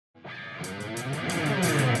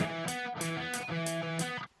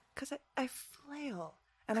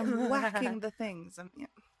and I'm whacking the things.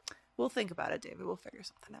 We'll think about it, David. We'll figure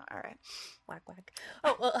something out. All right. Whack, whack.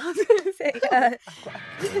 Oh, well, I was going to say,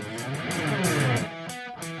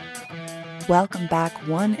 Welcome back,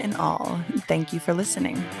 one and all. Thank you for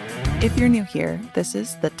listening. If you're new here, this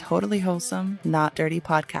is the Totally Wholesome, Not Dirty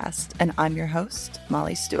podcast, and I'm your host,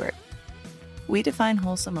 Molly Stewart. We define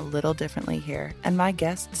wholesome a little differently here, and my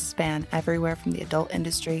guests span everywhere from the adult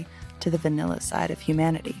industry to the vanilla side of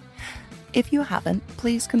humanity. If you haven't,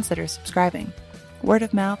 please consider subscribing. Word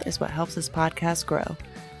of mouth is what helps this podcast grow.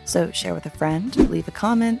 So share with a friend, leave a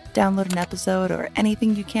comment, download an episode, or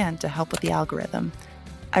anything you can to help with the algorithm.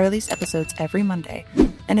 I release episodes every Monday,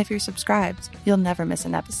 and if you're subscribed, you'll never miss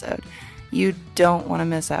an episode. You don't want to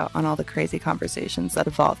miss out on all the crazy conversations that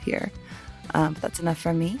evolve here. But that's enough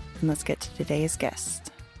from me, and let's get to today's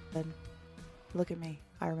guest. Look at me.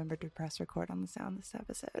 I remembered to press record on the sound this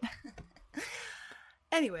episode.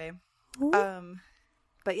 Anyway,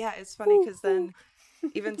 but yeah, it's funny because then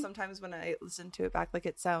even sometimes when I listen to it back, like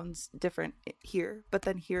it sounds different here, but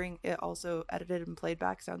then hearing it also edited and played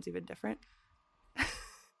back sounds even different.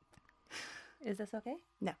 is this okay?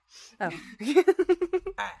 No. Oh.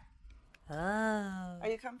 Alright. Oh. Are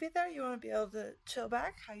you comfy there? You want to be able to chill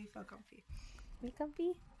back? How you feel comfy? Me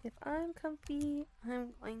comfy? If I'm comfy, I'm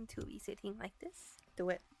going to be sitting like this. Do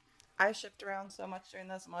it. I shift around so much during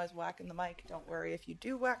this. I'm always whacking the mic. Don't worry if you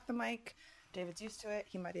do whack the mic. David's used to it.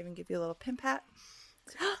 He might even give you a little pimp hat.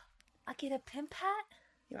 I get a pimp hat?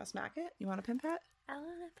 You want to smack it? You want a pimp hat? I want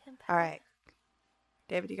a pimp hat. All right.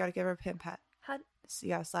 David, you got to give her a pimp hat. How? So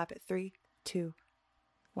you got to slap it. 3, 2,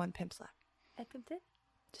 1, pimp slap. I pimped it?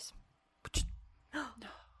 Just. No,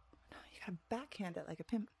 you got to backhand it like a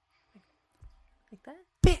pimp. Like that?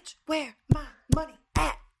 Bitch, where my money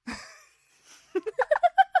at?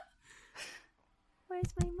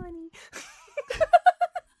 Where's my money?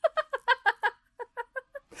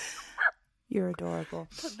 You're adorable.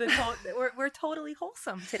 We're totally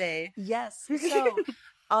wholesome today. Yes. So,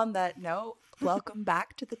 on that note, welcome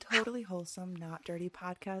back to the Totally Wholesome, Not Dirty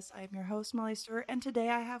podcast. I am your host, Molly Stewart, and today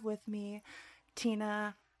I have with me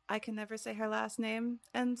Tina. I can never say her last name,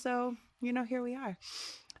 and so, here we are.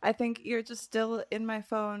 I think you're just still in my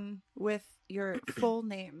phone with your full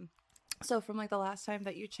name. So from the last time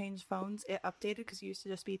that you changed phones, it updated because you used to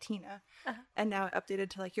just be Tina, and now it updated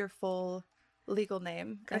to your full legal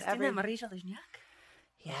name. Christina Marie Zhelezniak?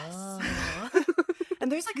 Yes. Oh.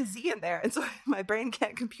 And there's a Z in there, and so my brain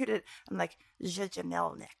can't compute it. I'm like,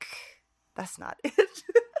 Zhelezniak. That's not it.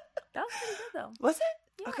 That was pretty good though. Was it?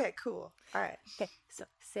 Yeah. Okay, cool. All right. Okay, so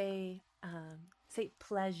say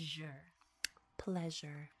pleasure.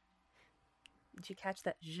 Pleasure. Did you catch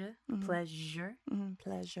that? Je, Mhm. pleasure. Mm-hmm.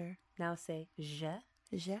 Pleasure. Now say je,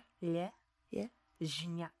 Je. le, Yeah.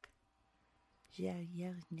 zhniak.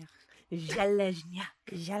 Zhelezniak. Zhelezniak.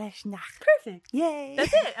 Zhelezniak. Perfect. Yay.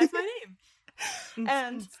 That's it. That's my name.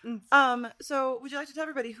 And so would you like to tell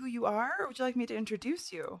everybody who you are, or would you like me to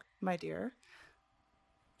introduce you, my dear?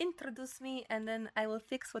 Introduce me, and then I will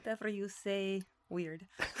fix whatever you say weird.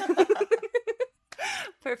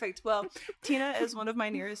 Perfect. Well, Tina is one of my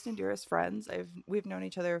nearest and dearest friends. We've known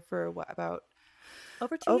each other for about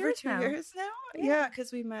Over 2 over years 2 now. years now. Yeah. Yeah,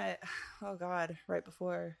 because we met. Oh God, right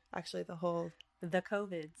before actually the whole The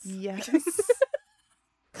COVIDs. yes,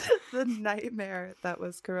 the nightmare that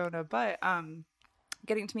was Corona. But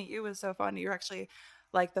getting to meet you was so fun. You're actually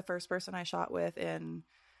the first person I shot with in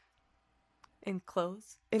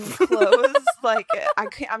clothes. clothes. I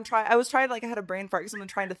was trying I had a brain fart because I'm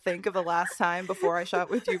trying to think of the last time before I shot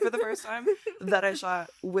with you for the first time that I shot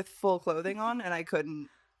with full clothing on, and I couldn't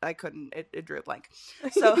it drew a blank.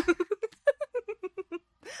 So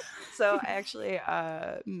so I actually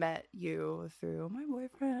met you through my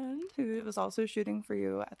boyfriend, who was also shooting for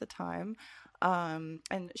you at the time,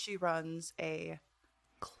 and she runs a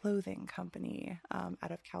clothing company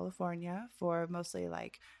out of California for mostly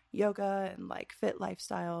yoga and fit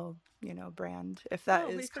lifestyle, brand, if that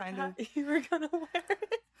is kind of. You were gonna wear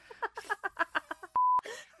it.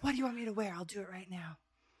 What do you want me to wear? I'll do it right now.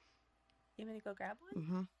 You want me to go grab one?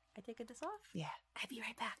 Mm-hmm. I take this off? Yeah. I'll be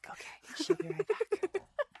right back. Okay. She'll be right back.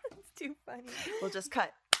 It's too funny. We'll just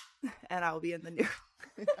cut, and I will be in the new.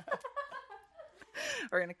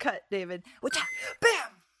 We're gonna cut, David. Which,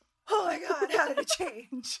 bam! Oh my God! How did it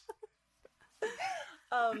change?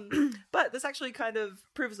 But this actually kind of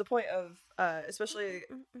proves the point of, especially,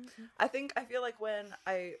 I feel like when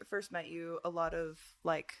I first met you, a lot of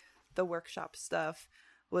the workshop stuff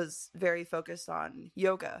was very focused on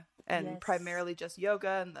yoga and Yes. primarily just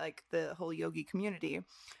yoga and the whole yogi community.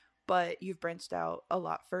 But you've branched out a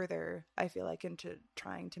lot further, I feel into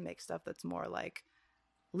trying to make stuff that's more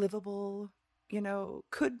livable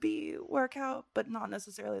could be workout, but not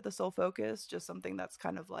necessarily the sole focus, just something that's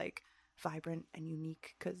kind of like vibrant and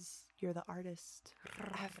unique because you're the artist.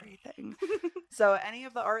 Everything. So any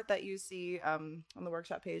of the art that you see on the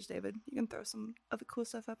workshop page, David, you can throw some of the cool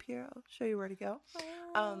stuff up here. I'll show you where to go.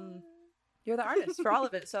 You're the artist for all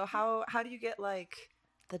of it. So how do you get like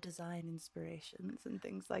the design inspirations and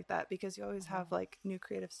things like that? Because you always have like new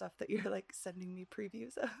creative stuff that you're like sending me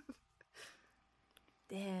previews of.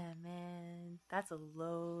 Damn, man, that's a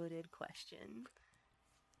loaded question.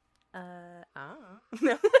 No, I'm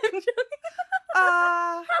joking.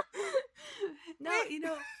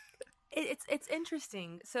 No, it's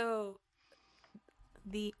interesting. So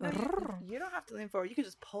you don't have to lean forward. You can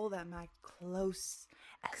just pull that mic close.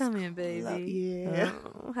 Come here, baby. Yeah.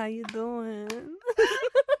 Oh, how you doing?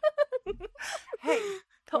 Hey,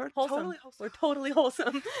 we're totally wholesome. We're totally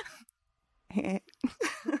wholesome.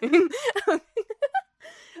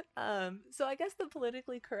 So I guess the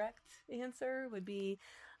politically correct answer would be,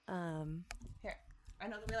 here. I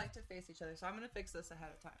know that we like to face each other, so I'm gonna fix this ahead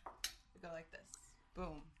of time. We go like this.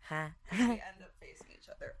 Boom. We end up facing each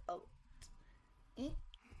other a lot.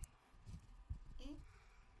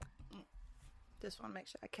 Just want to make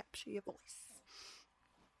sure I capture your voice.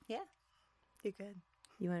 Yeah, you're good.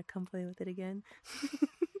 You want to come play with it again?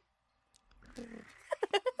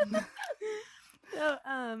 So,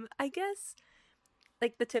 I guess,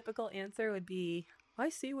 like, the typical answer would be, I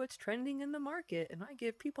see what's trending in the market, and I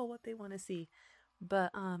give people what they want to see.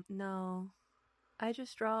 But, no, I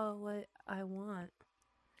just draw what I want.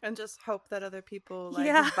 And just hope that other people,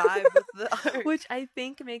 vibe with the art. Which I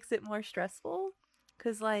think makes it more stressful,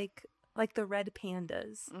 because, like the red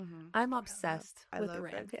pandas. Mm-hmm. I'm obsessed with the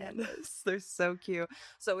red pandas. They're so cute.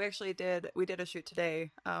 So we did a shoot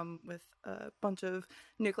today with a bunch of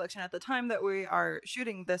new collection. At the time that we are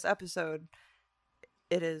shooting this episode,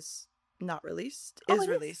 it is not released. It is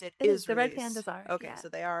released. The red pandas are. Okay, yeah. So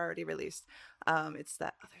they are already released. It's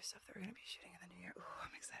that other stuff that we're going to be shooting in the new year. Ooh,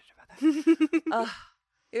 I'm excited about that.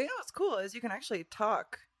 What's cool is you can actually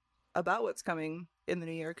talk about what's coming in the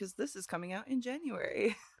new year because this is coming out in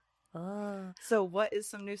January. Oh. So what is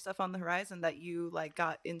some new stuff on the horizon that you like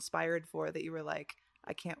got inspired for that you were like,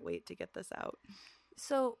 I can't wait to get this out?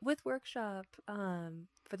 So with Workshop,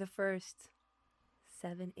 for the first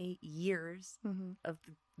 7-8 years of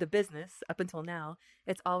the business up until now,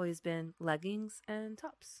 it's always been leggings and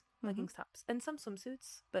tops. Leggings, tops, and some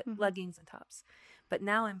swimsuits, but leggings and tops. But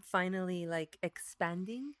now I'm finally like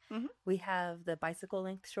expanding. We have the bicycle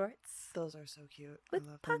length shorts. Those are so cute. With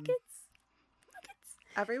I love pockets. Them.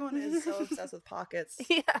 Everyone is so obsessed with pockets.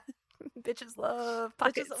 Yeah. Bitches love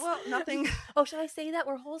pockets. Nothing. Oh, should I say that?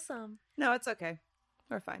 We're wholesome. No, it's okay.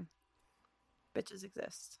 We're fine. Bitches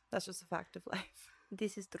exist. That's just a fact of life.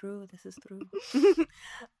 This is true.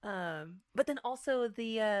 But then also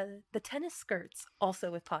the tennis skirts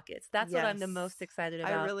also with pockets. That's what I'm the most excited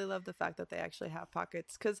about. I really love the fact that they actually have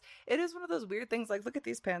pockets because it is one of those weird things. Like, look at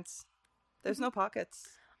these pants. There's no pockets.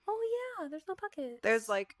 Oh yeah, there's no pockets. There's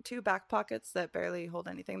like 2 back pockets that barely hold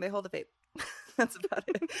anything. They hold a vape. That's about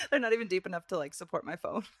it. They're not even deep enough to like support my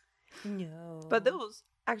phone. No. But those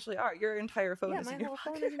actually are. Your entire phone is in your pocket.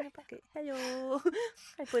 Phone is in your pocket. Hello.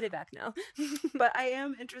 I put it back now. But I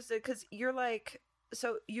am interested because you're like,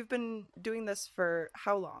 so you've been doing this for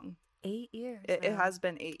how long? 8 years. It has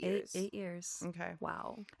been 8 years. 8 years. Okay.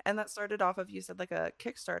 Wow. And that started off of, you said, like a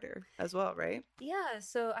Kickstarter as well, right? Yeah.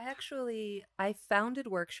 So I founded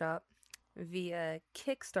Workshop via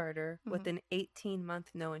Kickstarter with an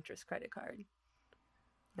 18-month no interest credit card.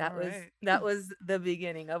 That was the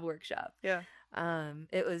beginning of Workshop. Yeah.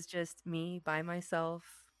 It was just me by myself,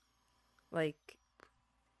 like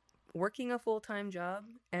working a full-time job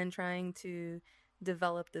and trying to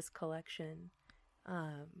develop this collection.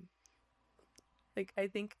 Like I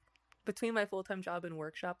think between my full-time job and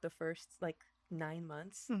Workshop, the first like 9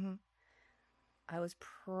 months, I was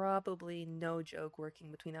probably, no joke,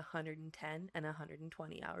 working between 110 and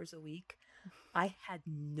 120 hours a week. I had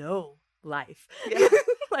no life. Yeah.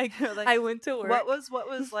 like I went to work. What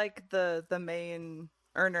was like the main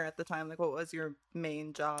earner at the time? Like, what was your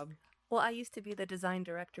main job? Well, I used to be the design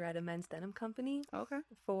director at a men's denim company. Okay.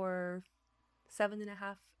 For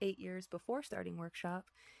 7.5, 8 years before starting Workshop.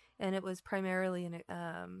 And it was primarily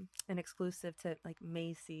an exclusive to like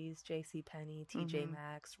Macy's, JCPenney, TJ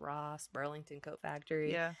Maxx, Ross, Burlington Coat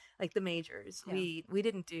Factory. Yeah. Like the majors. Yeah. We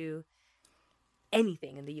didn't do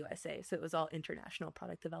anything in the USA. So it was all international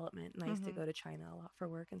product development. And I used to go to China a lot for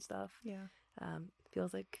work and stuff. Yeah.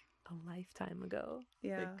 Feels like a lifetime ago.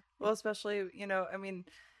 Yeah. Like, well, especially,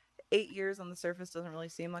 8 years on the surface doesn't really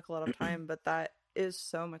seem like a lot of time, but that is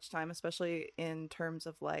so much time, especially in terms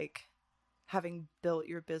of like having built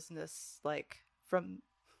your business like from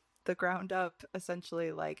the ground up,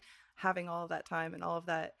 essentially, like having all of that time and all of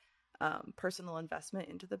that personal investment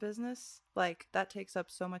into the business, like that takes up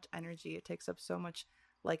so much energy. It takes up so much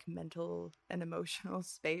like mental and emotional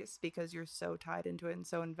space because you're so tied into it and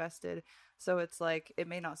so invested. So it's like it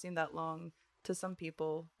may not seem that long to some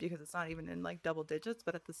people because it's not even in like double digits,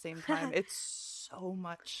 but at the same time it's so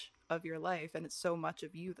much of your life and it's so much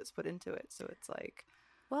of you that's put into it. So it's like,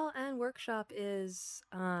 well, and workshop is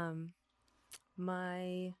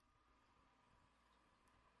my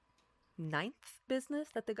 9th business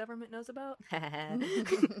that the government knows about.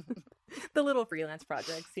 The little freelance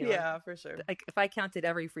projects, you know. Yeah, for sure. Like if I counted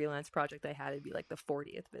every freelance project I had, it'd be like the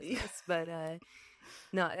 40th business. But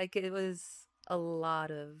no, like it was a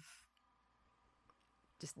lot of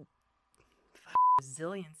just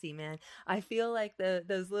resiliency, man. I feel like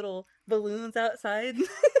those little balloons outside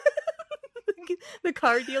the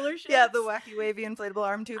car dealership. Yeah, the wacky wavy inflatable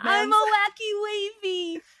arm tube man. I'm a wacky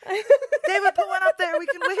wavy. David, put one up there. We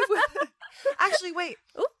can wave with it. Actually, wait.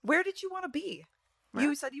 Ooh. Where did you want to be? Where?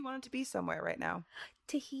 You said you wanted to be somewhere right now.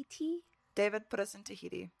 Tahiti? David, put us in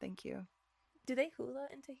Tahiti. Thank you. Do they hula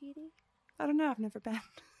in Tahiti? I don't know. I've never been.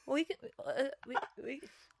 Well, we can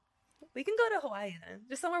we can go to Hawaii then.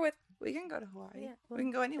 Just somewhere with. We can go to Hawaii. Yeah, we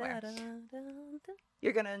can go anywhere.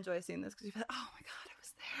 You're gonna enjoy seeing this because you're like, oh my god, I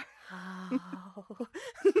was there. Oh.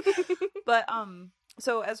 But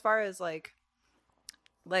so as far as like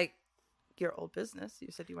your old business, you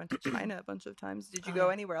said you went to China a bunch of times. Did you go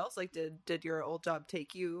anywhere else? Like, did your old job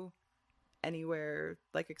take you anywhere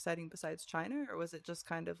like exciting besides China, or was it just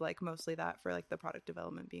kind of like mostly that for like the product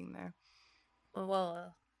development being there?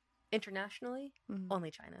 Well, internationally, only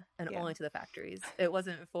China and only to the factories. It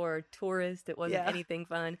wasn't for tourists. It wasn't anything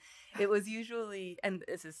fun. It was usually, and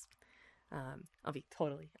this is, I'll be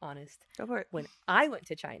totally honest. Go for it. When I went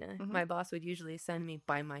to China, my boss would usually send me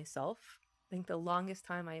by myself. I think the longest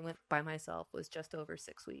time I went by myself was just over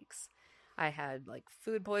 6 weeks. I had like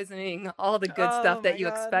food poisoning, all the good stuff that you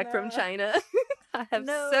expect from China. I have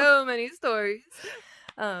so many stories.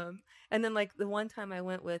 And then like the one time I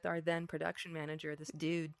went with our then production manager, this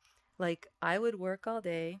dude, like I would work all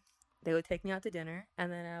day. They would take me out to dinner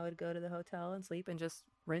and then I would go to the hotel and sleep and just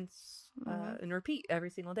rinse and repeat every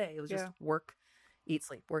single day. It was just work, eat,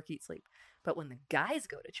 sleep, work, eat, sleep. But when the guys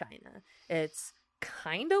go to China, it's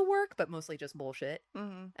kind of work, but mostly just bullshit.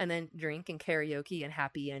 And then drink and karaoke and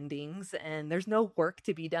happy endings. And there's no work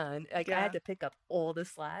to be done. Like I had to pick up all the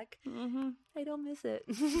slack. I don't miss it.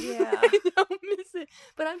 Yeah. I don't miss it.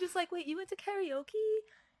 But I'm just like, wait, you went to karaoke?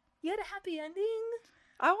 You had a happy ending?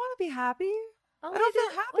 I want to be happy. Oh, I don't feel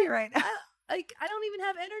happy right now. I don't even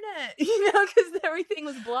have internet, because everything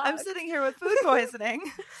was blocked. I'm sitting here with food poisoning.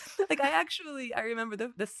 Like I remember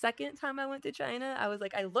the second time I went to China, I was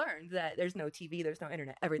like, I learned that there's no TV, there's no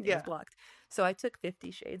internet, everything is blocked. So I took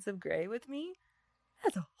 50 Shades of Grey with me.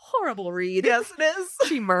 That's a horrible read. Yes, it is.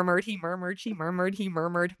 She murmured, he murmured, she murmured, he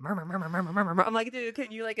murmured, murmur, murmur, murmur, murmur. I'm like, dude,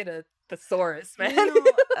 can you like get a thesaurus, man?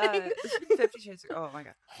 50 Shades of Grey. Oh my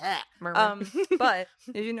god. Murmur. But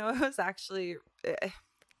did you know it was actually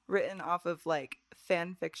written off of like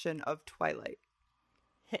fan fiction of Twilight?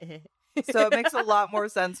 So it makes a lot more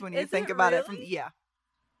sense when you think about it from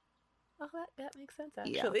Oh, that makes sense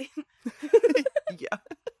actually. Yeah.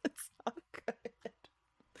 It's not good.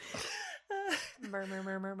 Murmur,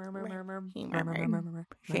 murmur, murmur, murmur. He murmured.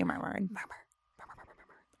 She murmured.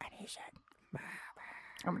 And he said,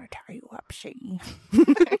 I'm gonna tie you up, she.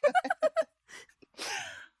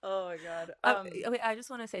 Oh my god. Wait, I just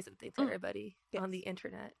want to say something to everybody on the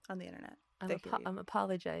internet. On the internet. I'm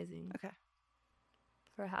apologizing. Okay.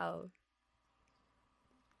 For how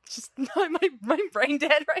just my brain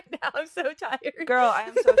dead right now. I'm so tired. Girl, I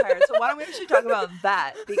am so tired. So why don't we actually talk about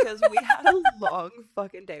that? Because we had a long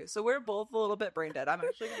fucking day. So we're both a little bit brain dead. I'm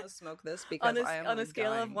actually gonna smoke this because I am on a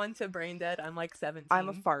scale dying. of 1 to brain dead, I'm like 17. I'm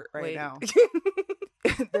a fart right now.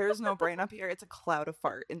 There's no brain up here. It's a cloud of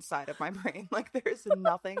fart inside of my brain. Like there's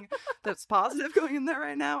nothing that's positive going in there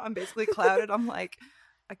right now. I'm basically clouded. I'm like,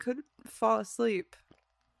 I could fall asleep.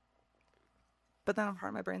 But then a part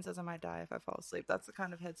of my brain says I might die if I fall asleep. That's the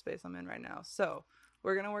kind of headspace I'm in right now. So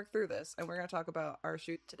we're going to work through this and we're going to talk about our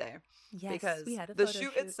shoot today. Yes, because we had a the photo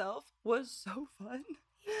shoot shoot itself was so fun.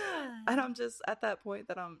 Yeah. And I'm just at that point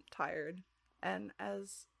that I'm tired. And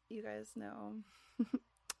as you guys know,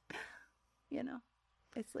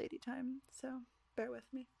 it's lady time. So bear with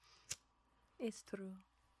me. It's true.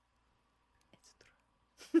 It's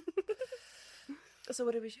true. So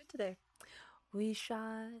what did we shoot today? We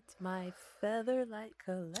shot my Featherlight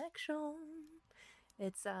collection.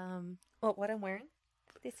 It's what I'm wearing.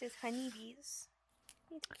 This is Honeybees.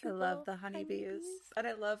 I love the honeybees. And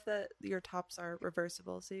I love that your tops are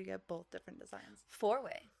reversible, so you get both different designs.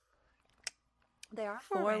 4-way. They are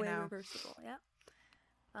 4-way now. Reversible, yeah.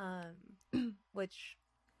 Which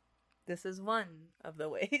this is one of the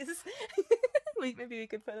ways. Maybe we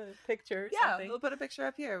could put a picture or something. We'll put a picture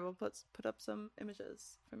up here. We'll put up some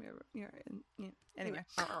images from your anyway.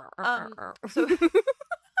 So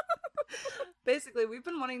basically, we've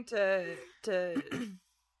been wanting to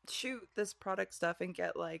shoot this product stuff and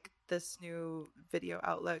get like this new video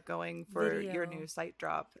outlet going for your new site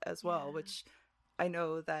drop as well, which I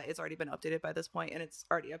know that it's already been updated by this point, and it's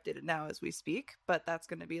already updated now as we speak, but that's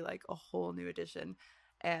going to be like a whole new edition.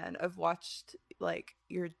 And I've watched like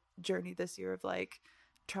your journey this year of like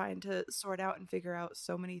trying to sort out and figure out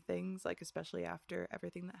so many things, like especially after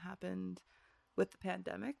everything that happened with the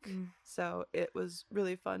pandemic. So it was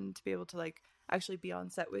really fun to be able to like actually be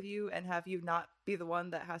on set with you and have you not be the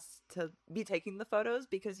one that has to be taking the photos,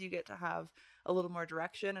 because you get to have a little more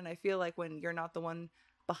direction. And I feel like when you're not the one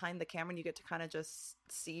behind the camera and you get to kind of just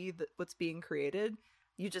see what's being created,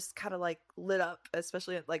 you just kind of like lit up,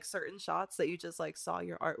 especially at like certain shots that you just like saw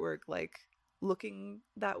your artwork like looking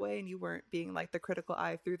that way, and you weren't being like the critical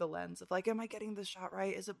eye through the lens of like, am I getting the shot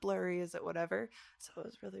right? Is it blurry? Is it whatever? So it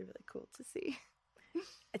was really, really cool to see.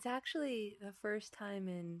 It's actually the first time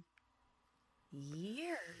in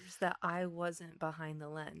years that I wasn't behind the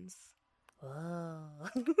lens. Whoa.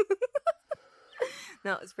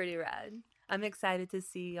 No, it's pretty rad. I'm excited to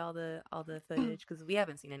see all the footage, because we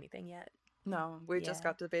haven't seen anything yet. No, we just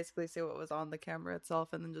got to basically see what was on the camera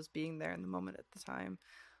itself, and then just being there in the moment at the time.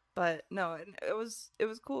 But no, it was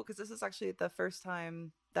cool, because this is actually the first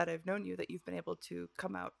time that I've known you that you've been able to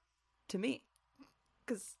come out to me,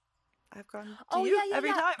 because I've gone to you every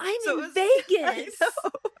time. I'm in Vegas. I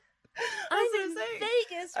know. I'm in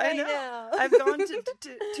Vegas right now. I've gone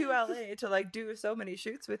to LA to like do so many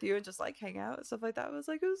shoots with you and just like hang out and stuff like that. It was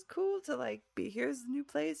cool to like be here's the new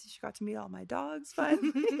place. You got to meet all my dogs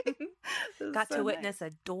finally. Got to witness a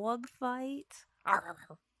dog fight.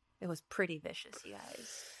 It was pretty vicious, you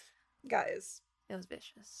guys. It was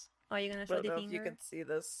vicious. Are you gonna show the finger? You can see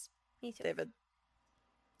this, Me too. David.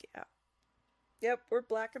 Yeah. Yep, we're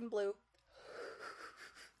black and blue.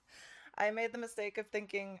 I made the mistake of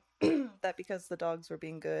thinking that because the dogs were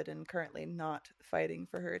being good and currently not fighting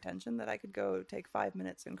for her attention, that I could go take 5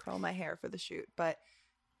 minutes and curl my hair for the shoot. But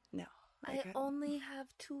no. I only have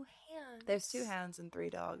 2 hands. There's 2 hands and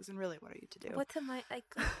 3 dogs, and really, what are you to do? What am I?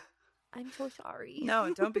 I'm so sorry.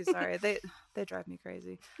 No, don't be sorry. They drive me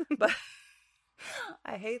crazy. But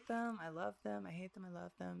I hate them. I love them. I hate them. I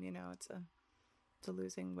love them. You know, it's a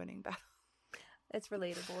losing, winning battle. It's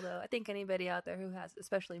relatable, though. I think anybody out there who has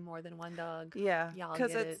especially more than 1 dog, yeah,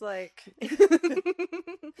 because it's like,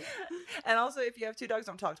 and also if you have 2 dogs,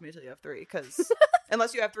 don't talk to me until you have 3, because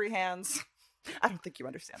unless you have 3 hands, I don't think you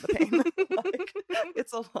understand the pain. Like,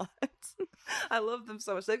 it's a lot. I love them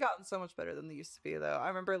so much. They've gotten so much better than they used to be, though. I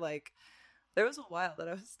remember like there was a while that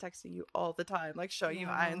I was texting you all the time, like showing you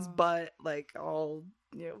Ian's butt, like all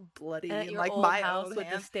bloody, and like my own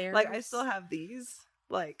hand. Like I still have these.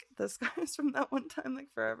 Like the scars from that one time,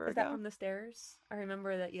 like forever ago. Is that from the stairs? I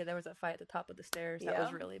remember that. Yeah, there was a fight at the top of the stairs. That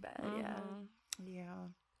was really bad. Mm-hmm. Yeah.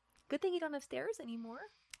 Good thing you don't have stairs anymore.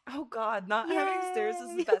 Oh God, not having stairs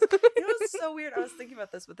is the best. You know, it's so weird. I was thinking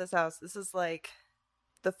about this with this house. This is like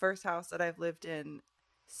the first house that I've lived in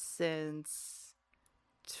since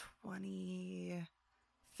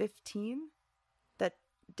 2015 that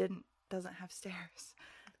doesn't have stairs.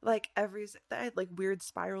 Like I had like weird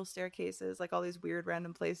spiral staircases, like all these weird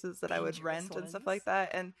random places that I would rent and stuff like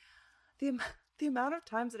that. And the amount of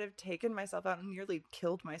times that I've taken myself out and nearly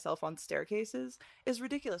killed myself on staircases is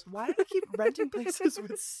ridiculous. Why do I keep renting places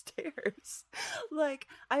with stairs? Like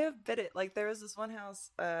I have bit it. Like there was this one house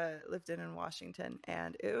lived in Washington,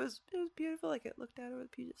 and it was beautiful. Like it looked out over the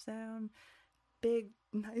Puget Sound. Big,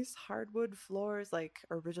 nice hardwood floors, like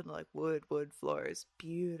original like wood floors.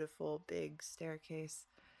 Beautiful big staircase.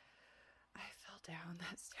 I fell down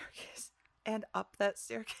that staircase and up that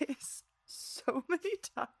staircase so many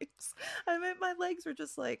times. I mean, my legs were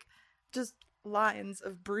just lines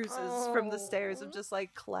of bruises from the stairs of just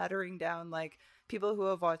like clattering down. Like people who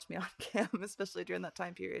have watched me on cam, especially during that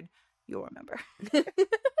time period, you'll remember.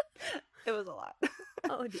 It was a lot.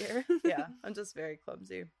 Oh dear. Yeah, I'm just very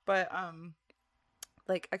clumsy. But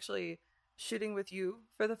like actually shooting with you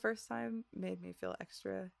for the first time made me feel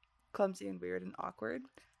extra clumsy and weird and awkward.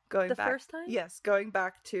 First time? Yes, going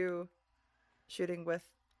back to shooting with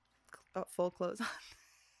full clothes on.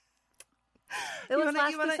 It was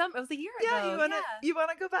last December. It was a year ago. You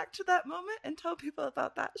wanna go back to that moment and tell people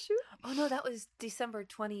about that shoot? Oh no, that was December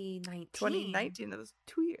 2019. 2019. That was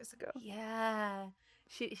 2 years ago. Yeah.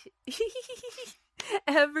 She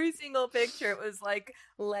every single picture was like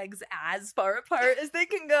legs as far apart as they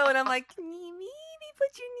can go, and I'm like, can you maybe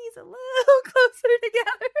put your knees a little closer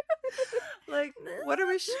together? Like, what are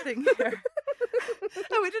we shooting here?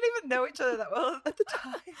 And we didn't even know each other that well at the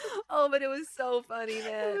time. Oh, but it was so funny,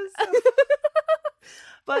 man. It was so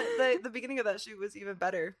But the beginning of that shoot was even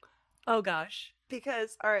better. Oh gosh.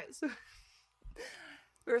 Because, all right, so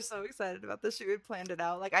we were so excited about the shoot. We planned it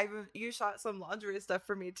out. Like, you shot some lingerie stuff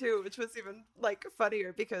for me too, which was even like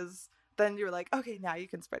funnier because then you were like, okay, now you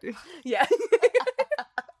can spread your. Yeah.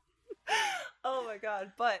 Oh my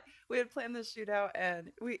god. But we had planned this shoot out,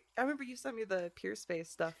 and I remember you sent me the Peerspace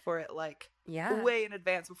stuff for it like way in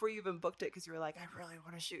advance before you even booked it, because you were like, I really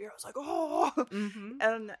want to shoot here. I was like, oh. Mm-hmm.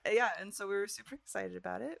 And so we were super excited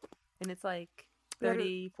about it. And it's like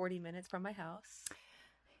 40 minutes from my house.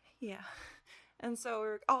 Yeah. And so we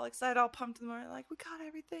were all excited, all pumped, and we were like, we got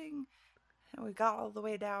everything. And we got all the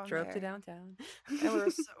way down Drove there. to downtown. And we were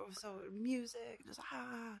so music, just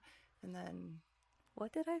and then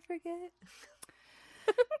what did I forget?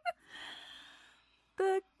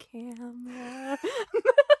 The camera.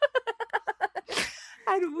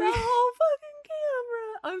 And the whole fucking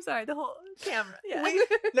camera. I'm sorry, the whole camera. Yeah.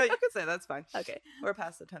 No, you can say that's fine. Okay. We're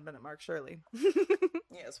past the 10-minute mark, surely.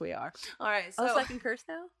 Yes, we are. All right. So I can curse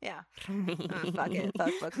now? Yeah. Fuck it.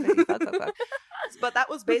 Fuck. But that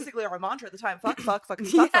was basically our mantra at the time. Fuck, fuck.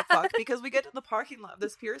 Because we get to the parking lot of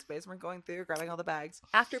this Peerspace, and we're going through, grabbing all the bags.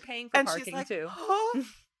 After paying for parking, she's like, too.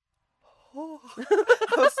 Oh.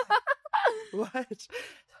 I was like, what?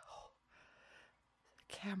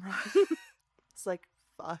 Camera. It's like,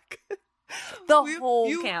 fuck. The whole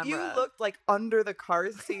camera. You looked like under the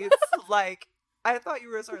car seats. Like, I thought you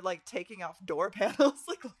were sort of like taking off door panels,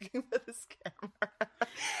 like looking for this camera.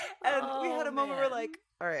 And we had a moment where like,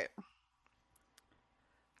 all right,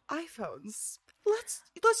 iPhones. Let's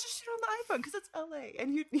just shoot on the iPhone because it's LA.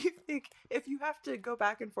 And you think if you have to go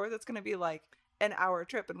back and forth, it's going to be like an hour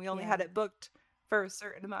trip, and we only had it booked for a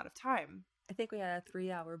certain amount of time. I think we had a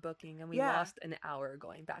 3-hour booking, and we lost an hour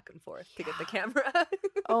going back and forth to get the camera.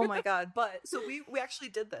 Oh my god. But so we actually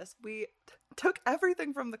did this. We took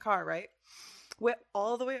everything from the car, right? Went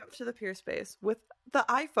all the way up to the Peerspace with the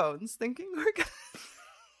iPhones, thinking we're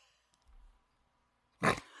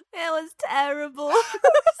gonna It was terrible. It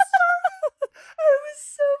was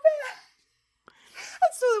so bad.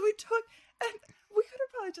 And so then we took, and we could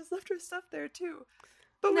have probably just left our stuff there too.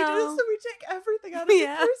 But we didn't, so we take everything out of the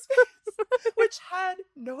Peerspace, which had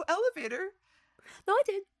no elevator. No, it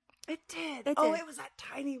did. It did. It was that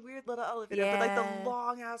tiny, weird little elevator, but like the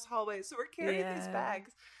long ass hallway. So we're carrying these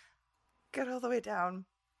bags, get all the way down,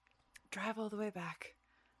 drive all the way back,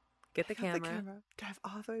 get the camera, drive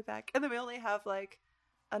all the way back, and then we only have like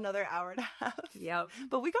another hour and a half. Yep.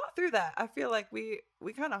 But we got through that. I feel like we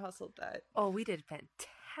kind of hustled that. Oh, we did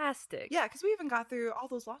fantastic. Yeah, because we even got through all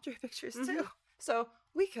those lingerie pictures too. So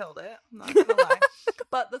we killed it. I'm not gonna lie.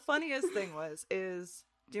 But the funniest thing is,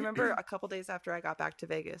 do you remember a couple days after I got back to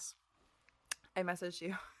Vegas, I messaged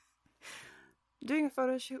you doing a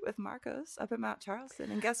photo shoot with Marcos up at Mount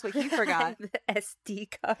Charleston, and guess what he forgot? The SD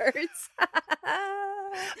cards.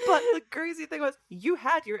 But the crazy thing was, you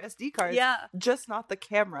had your SD cards, just not the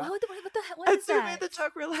camera. What the hell? What is that? And so we made the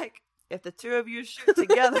joke. We're like, if the two of you shoot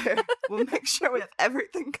together, we'll make sure we have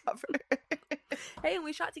everything covered. Hey, and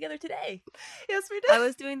we shot together today. Yes, we did. I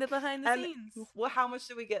was doing the behind the scenes. Well, how much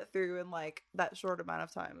did we get through in like that short amount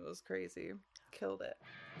of time? It was crazy. Killed it.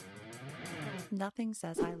 Nothing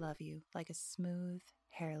says I love you like a smooth,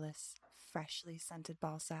 hairless, freshly scented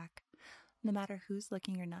ball sack. No matter who's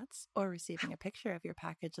licking your nuts or receiving a picture of your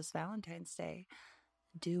package this Valentine's Day,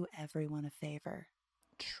 do everyone a favor.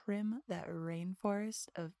 Trim that rainforest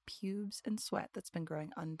of pubes and sweat that's been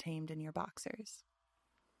growing untamed in your boxers.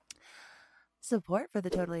 Support for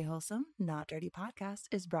the Totally Wholesome, Not Dirty podcast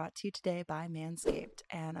is brought to you today by Manscaped,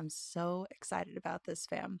 and I'm so excited about this,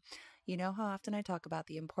 fam. You know how often I talk about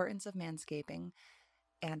the importance of manscaping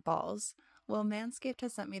and balls? Well, Manscaped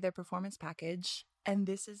has sent me their performance package, and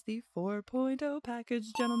this is the 4.0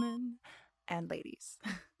 package, gentlemen and ladies.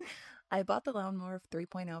 I bought the Lawnmower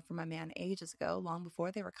 3.0 for my man ages ago, long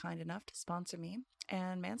before they were kind enough to sponsor me,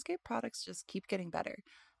 and Manscaped products just keep getting better.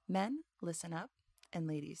 Men, listen up, and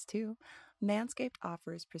ladies too. Manscaped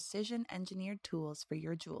offers precision-engineered tools for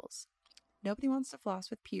your jewels. Nobody wants to floss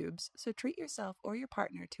with pubes, so treat yourself or your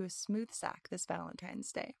partner to a smooth sack this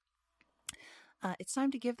Valentine's Day. It's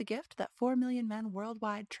time to give the gift that 4 million men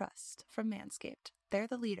worldwide trust from Manscaped. They're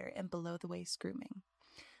the leader in below-the-waist grooming.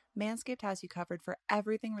 Manscaped has you covered for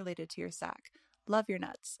everything related to your sack. Love your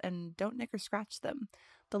nuts, and don't nick or scratch them.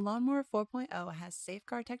 The Lawnmower 4.0 has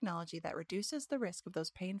safeguard technology that reduces the risk of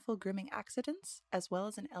those painful grooming accidents, as well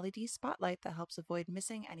as an LED spotlight that helps avoid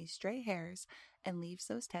missing any stray hairs and leaves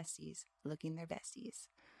those testes looking their besties.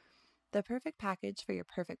 The perfect package for your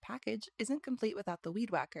perfect package isn't complete without the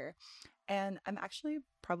Weed Whacker, and I'm actually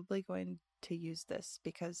probably going to use this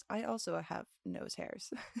because I also have nose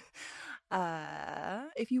hairs.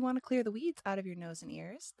 If you want to clear the weeds out of your nose and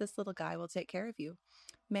ears, this little guy will take care of you.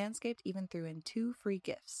 Manscaped even threw in 2 free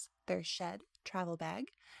gifts: their Shed travel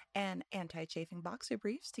bag and anti-chafing boxer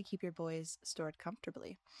briefs to keep your boys stored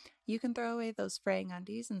comfortably. You can throw away those fraying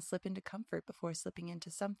undies and slip into comfort before slipping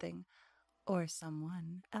into something or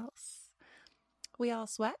someone else. We all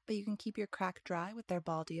sweat, but you can keep your crack dry with their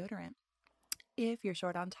ball deodorant. If you're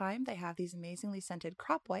short on time, they have these amazingly scented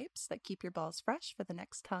crop wipes that keep your balls fresh for the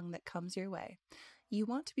next tongue that comes your way. You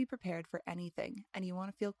want to be prepared for anything, and you want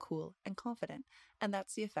to feel cool and confident, and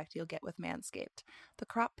that's the effect you'll get with Manscaped. The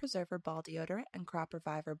Crop Preserver Ball Deodorant and Crop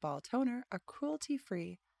Reviver Ball Toner are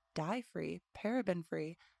cruelty-free, dye-free,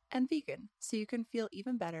 paraben-free, and vegan, so you can feel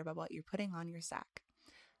even better about what you're putting on your sack.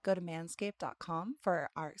 Go to manscaped.com for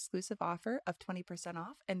our exclusive offer of 20%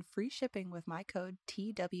 off and free shipping with my code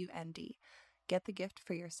TWND. Get the gift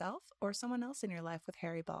for yourself or someone else in your life with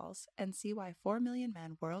hairy balls and see why 4 million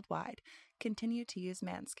men worldwide continue to use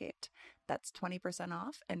Manscaped. That's 20%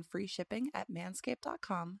 off and free shipping at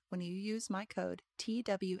manscaped.com when you use my code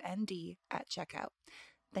TWND at checkout.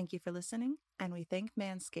 Thank you for listening, and we thank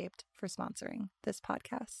Manscaped for sponsoring this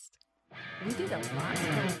podcast. We did a lot.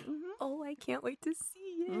 Mm-hmm. Oh, I can't wait to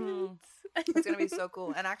see it. Mm. It's going to be so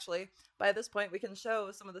cool. And actually, by this point, we can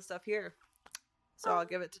show some of the stuff here. So I'll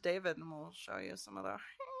give it to David, and we'll show you some of the...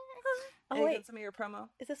 Oh, wait. Some of your promo.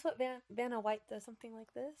 Is this what Vanna White does, something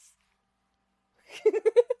like this?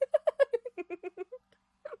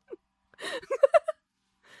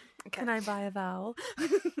 Okay. Can I buy a vowel?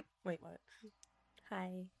 Wait, what?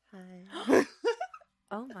 Hi.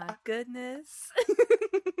 Oh my goodness.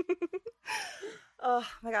 Oh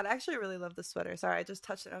my god, I actually really love this sweater. Sorry, I just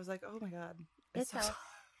touched it. I was like, oh my god.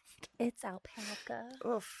 It's alpaca.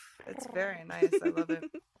 Oof, it's very nice. I love it.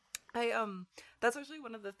 That's actually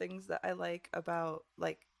one of the things that I like about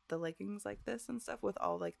like the leggings like this and stuff with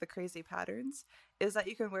all like the crazy patterns is that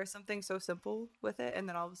you can wear something so simple with it, and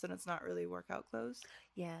then all of a sudden it's not really workout clothes.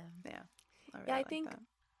 Yeah. I think that.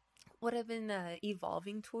 What I've been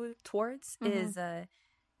evolving towards is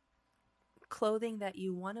clothing that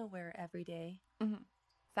you want to wear every day,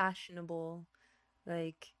 fashionable,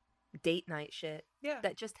 like date night shit. Yeah.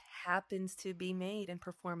 That just happens to be made in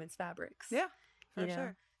performance fabrics. Yeah, for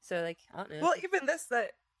sure. So like, I don't know. Well, even this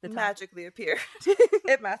that magically appeared.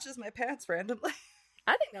 It matches my pants randomly.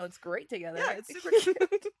 I think that looks great together. Yeah, it's super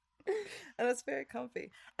cute. And it's very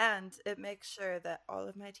comfy. And it makes sure that all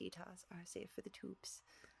of my Titas are safe for the tubes.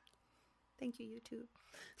 Thank you, YouTube.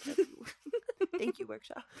 Thank you,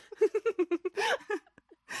 Workshop.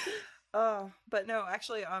 Oh, but no,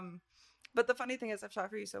 actually, but the funny thing is I've shot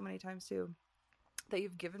for you so many times too that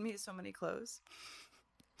you've given me so many clothes.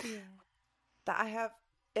 Yeah. That I have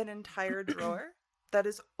an entire drawer that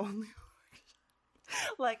is only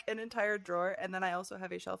like an entire drawer, and then I also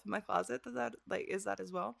have a shelf in my closet that like is that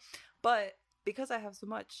as well. But because I have so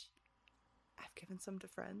much, I've given some to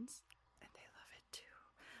friends, and they love it too.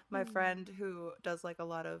 My friend who does like a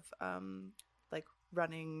lot of like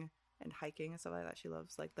running and hiking and stuff like that, she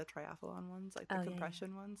loves like the triathlon ones, like the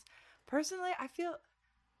compression ones. Personally, I feel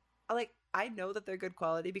like I know that they're good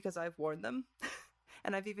quality because I've worn them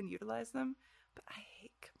and I've even utilized them, but I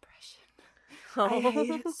hate compression. I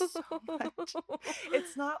hate it so much.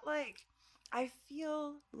 It's not like, I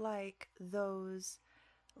feel like those,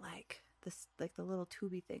 like this, like the little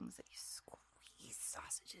tubey things that you squeeze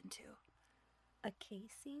sausage into. A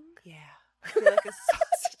casing? Yeah. I feel like a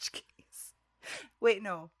sausage case. Wait,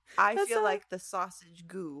 no. I feel like the sausage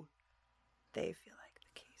goo. They feel like the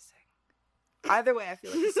casing. Either way, I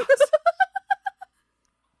feel like the sausage.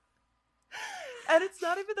 And it's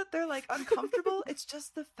not even that they're like uncomfortable. It's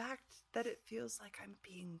just the fact that it feels like I'm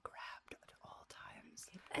being grabbed at all times.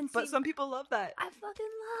 But some people love that. I fucking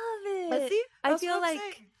love it. But see, I feel like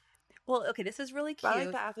saying. Well, okay, this is really cute. I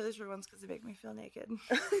like the athleisure ones because they make me feel naked.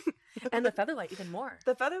 And the featherweight even more.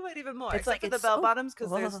 The featherweight even more. It's except like for the bell bottoms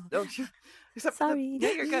because there's except sorry.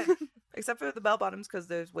 Yeah, you're good. Except for the bell bottoms because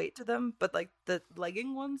there's weight to them. But like the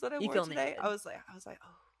legging ones that I wore today, naked. I was like,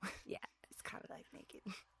 oh, yeah, it's kind of like naked.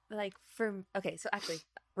 Like okay, so actually,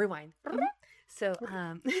 rewind. So,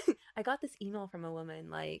 I got this email from a woman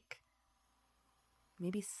like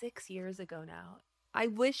maybe 6 years ago now. I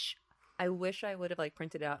wish I would have like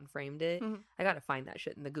printed it out and framed it. Mhm. I gotta find that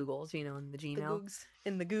shit in the Googles, you know, in the The Gmail, Googs.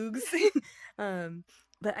 in the Googs.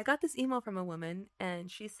 But I got this email from a woman,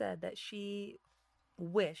 and she said that she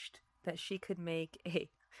wished that she could make a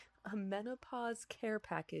menopause care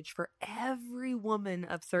package for every woman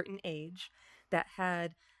of certain age that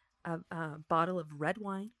had a bottle of red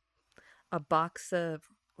wine, a box of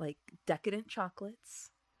like decadent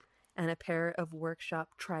chocolates, and a pair of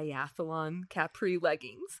Workshop triathlon capri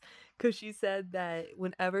leggings. Because she said that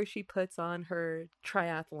whenever she puts on her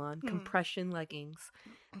triathlon compression leggings,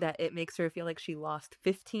 that it makes her feel like she lost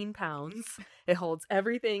 15 pounds. It holds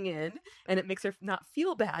everything in, and it makes her not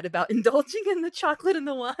feel bad about indulging in the chocolate and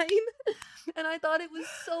the wine. And I thought it was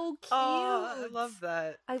so cute. Oh, I love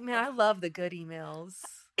that. I mean, I love the good emails.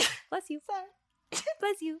 Bless you. Sorry.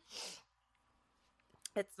 Bless you.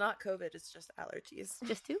 It's not COVID, it's just allergies.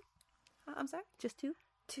 Just two? I'm sorry? Just two?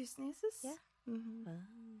 2 sneezes? Yeah. Mm-hmm.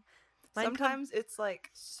 Mine Sometimes it's like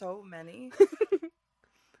so many.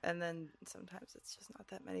 And then sometimes it's just not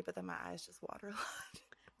that many, but then my eyes just water a lot.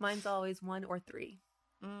 Mine's always 1 or 3.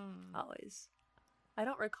 Always. I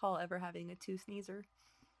don't recall ever having a 2 sneezer.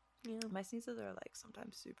 Yeah. My sneezes are like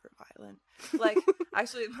sometimes super violent. Like,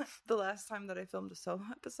 actually, the last time that I filmed a solo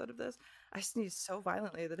episode of this, I sneezed so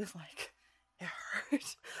violently that it hurt. I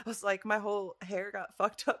was like, my whole hair got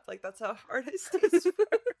fucked up. Like, that's how hard I sneezed.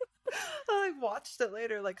 I like watched it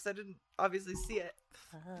later, like, because I didn't obviously see it.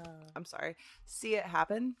 I'm sorry, see it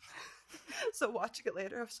happen. So watching it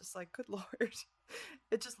later, I was just like, good lord,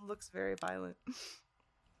 it just looks very violent.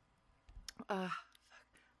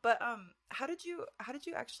 But how did you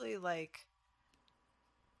actually like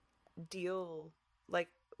deal like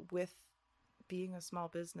with being a small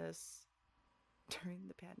business during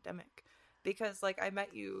the pandemic? Because like I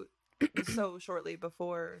met you so shortly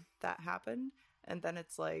before that happened, and then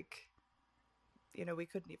it's like, you know, we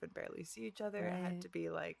couldn't even barely see each other. Right. It had to be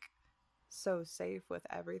like so safe with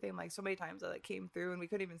everything. Like so many times that it came through and we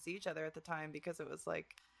couldn't even see each other at the time because it was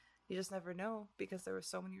like, you just never know because there were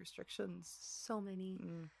so many restrictions. So many.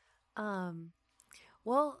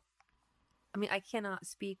 Well, I mean, I cannot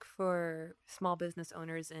speak for small business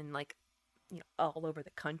owners in like, you know, all over the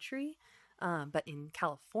country. But in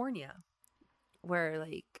California, where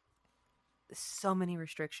like so many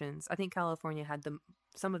restrictions, I think California had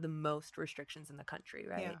some of the most restrictions in the country,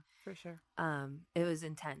 right? Yeah, for sure. It was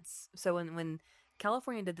intense. So when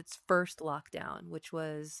California did its first lockdown, which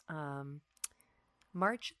was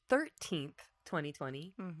March 13th,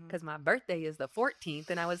 2020, because my birthday is the 14th,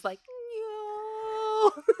 and I was like,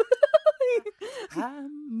 no.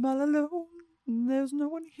 I'm all alone. There's no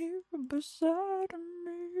one here beside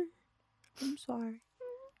me. I'm sorry.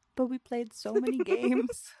 But we played so many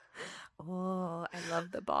games. Oh, I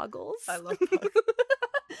love the boggles. I love boggles.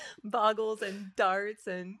 Boggles and darts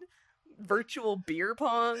and virtual beer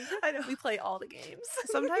pong. I know. We play all the games.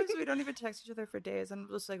 Sometimes we don't even text each other for days and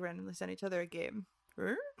we'll just like randomly send each other a game.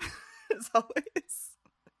 As always.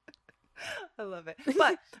 I love it.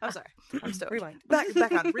 But I'm sorry. I'm stoked. Rewind.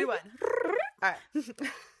 Back on. Rewind. All right.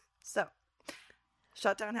 So,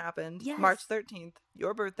 shutdown happened. Yes. March 13th.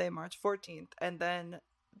 Your birthday, March 14th. And then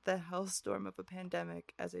the hellstorm of a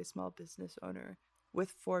pandemic as a small business owner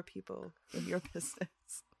with 4 people in your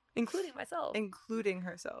business. Including myself. Including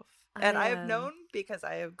herself. And I have known because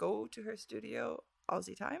I have go to her studio all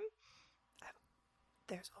the time.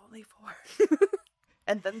 There's only 4.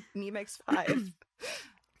 And then me makes 5.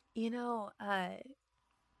 You know,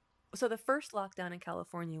 so the first lockdown in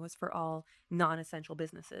California was for all non-essential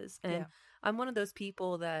businesses. And I'm one of those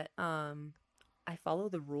people that I follow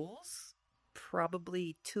the rules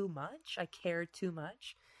probably too much. I care too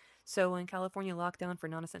much. So when California locked down for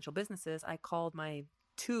non-essential businesses, I called my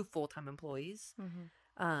 2 full-time employees.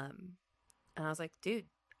 And I was like, dude,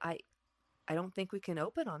 I don't think we can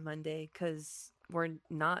open on Monday because we're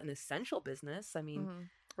not an essential business. I mean,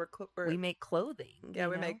 we make clothing. Yeah,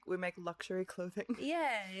 we make luxury clothing.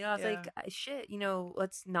 Yeah, you know, I was like, shit, you know,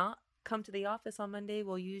 let's not come to the office on Monday.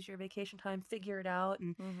 We'll use your vacation time, figure it out,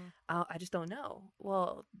 and I just don't know.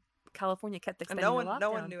 Well, California kept extending the lockdown.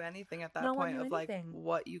 No one knew anything at that point of like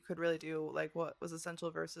what you could really do, like what was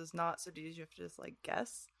essential versus not. So did you have to just like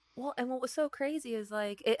guess? Well, and what was so crazy is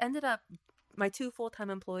like it ended up my 2 full-time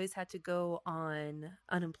employees had to go on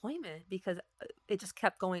unemployment because it just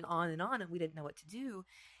kept going on and we didn't know what to do.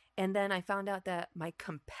 And then I found out that my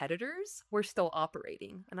competitors were still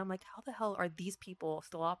operating. And I'm like, how the hell are these people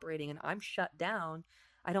still operating? And I'm shut down.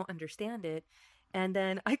 I don't understand it. And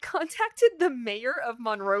then I contacted the mayor of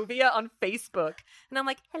Monrovia on Facebook, and I'm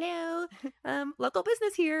like, "Hello, local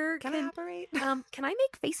business here. Can I operate? Can I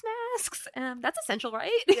make face masks? That's essential,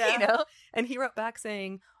 right?" Yeah. You know. And he wrote back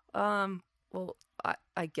saying, "Well,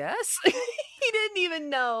 I guess." He didn't even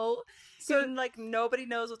know. So like nobody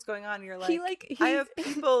knows what's going on. You're like, I have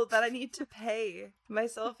people that I need to pay,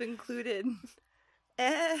 myself included.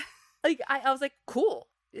 Like I was like, cool.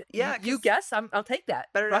 Yeah, you guess. I'll take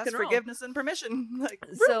that. Better Rock ask and roll. forgiveness and permission. Like,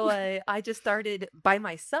 So I just started by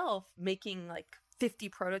myself making like 50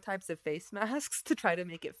 prototypes of face masks to try to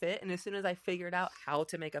make it fit. And as soon as I figured out how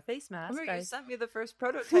to make a face mask, you sent me the first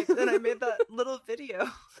prototype, then I made that little video,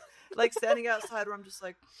 like standing outside where I'm just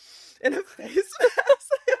like in a face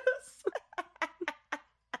mask.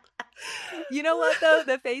 You know what though?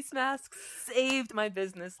 The face mask saved my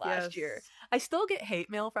business last year. Yes. I still get hate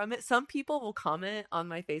mail from it. Some people will comment on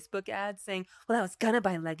my Facebook ads saying, "Well, I was gonna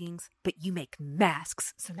buy leggings, but you make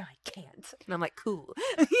masks, so now I can't." And I'm like, "Cool."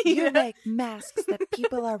 You make masks that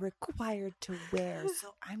people are required to wear,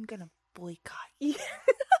 so I'm gonna boycott. Yeah.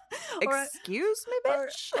 Excuse me,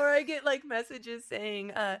 bitch. Or I get like messages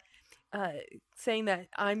saying saying that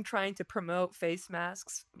I'm trying to promote face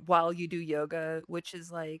masks while you do yoga, which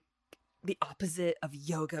is like the opposite of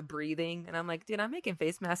yoga breathing. And I'm like, dude, I'm making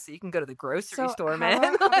face masks so you can go to the grocery store, man.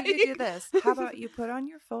 How about you do this? How about you put on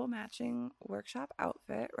your full matching workshop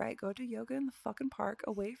outfit, right? Go do yoga in the fucking park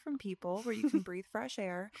away from people where you can breathe fresh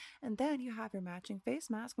air. And then you have your matching face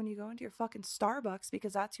mask when you go into your fucking Starbucks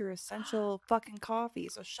because that's your essential fucking coffee.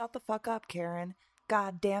 So shut the fuck up, Karen.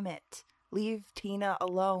 God damn it. Leave Tina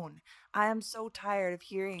alone. I am so tired of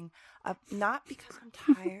hearing, not because I'm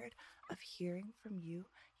tired of hearing from you.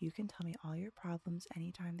 You can tell me all your problems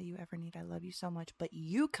anytime that you ever need. I love you so much. But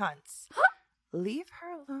you cunts, leave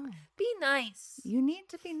her alone. Be nice. You need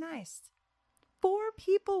to be nice. 4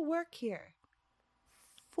 people work here.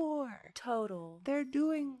 4. Total. They're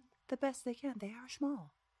doing the best they can. They are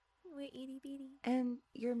small. We're itty bitty. And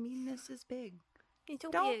your meanness is big. It's so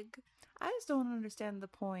Don't- big. I just don't understand the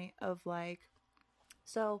point of like,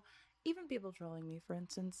 so even people trolling me, for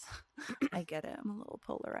instance, I get it. I'm a little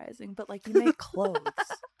polarizing, but like you make clothes.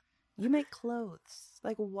 You make clothes.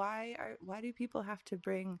 Like why do people have to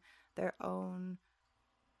bring their own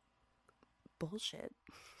bullshit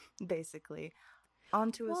basically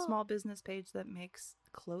onto a small business page that makes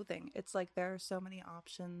clothing? It's like there are so many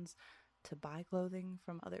options to buy clothing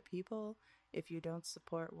from other people. If you don't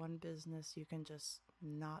support one business, you can just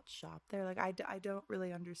not shop there. Like I don't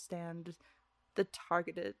really understand the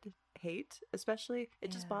targeted hate, especially it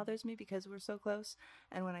just bothers me because we're so close.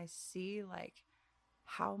 And when I see like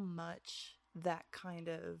how much that kind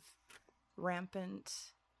of rampant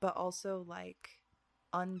but also like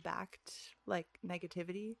unbacked like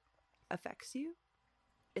negativity affects you,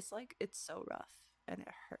 it's like it's so rough and it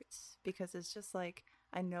hurts because it's just like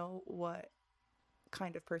I know what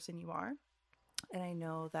kind of person you are, and I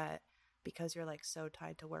know that because you're like so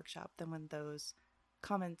tied to workshop, then when those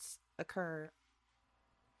comments occur,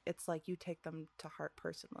 it's like you take them to heart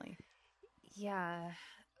personally. Yeah.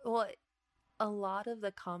 Well, a lot of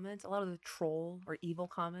the comments, a lot of the troll or evil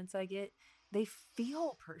comments I get, they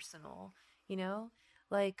feel personal, you know?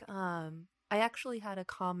 Like, I actually had a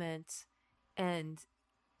comment and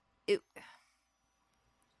this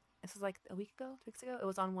was like a week ago, 2 weeks ago. It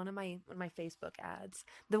was on one of my Facebook ads.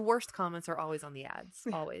 The worst comments are always on the ads,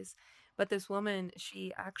 always. But this woman,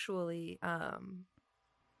 she actually,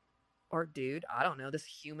 or dude, I don't know, this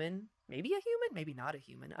human, maybe a human, maybe not a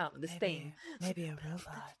human. I don't know, this thing. Maybe a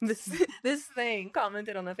robot. This thing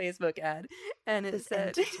commented on the Facebook ad, and it said,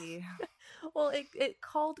 entity. well, it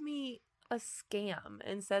called me a scam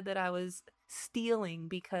and said that I was stealing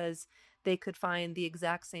because they could find the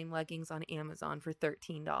exact same leggings on Amazon for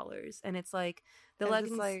 $13. And it's like the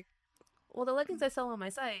leggings, well, the leggings I sell on my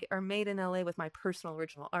site are made in LA with my personal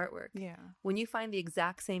original artwork. Yeah. When you find the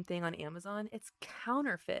exact same thing on Amazon, it's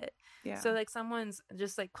counterfeit. Yeah. So like someone's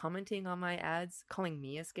just like commenting on my ads, calling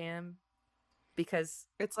me a scam because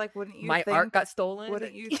it's like, wouldn't you my think, art got stolen?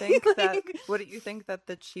 Wouldn't you think that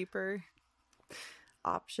the cheaper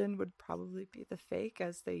option would probably be the fake,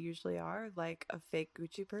 as they usually are? Like a fake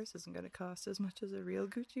Gucci purse isn't going to cost as much as a real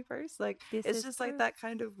Gucci purse. Like it's just like that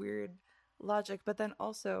kind of weird logic. But then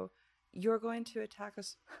also you're going to attack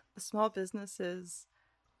a small business's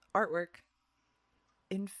artwork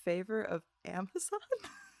in favor of Amazon?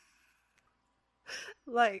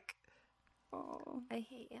 Like, oh, I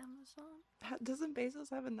hate Amazon. Doesn't Bezos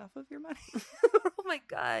have enough of your money? Oh my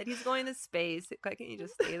god, he's going to space. Why can't you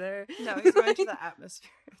just stay there? No, he's going to the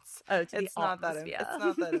atmosphere. It's not that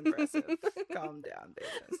impressive. Calm down,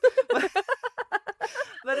 Bezos.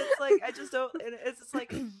 But it's like, I just don't, it's just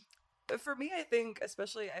like, for me, I think,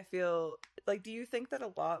 especially, I feel like, do you think that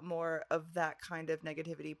a lot more of that kind of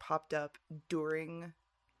negativity popped up during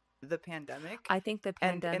the pandemic? I think the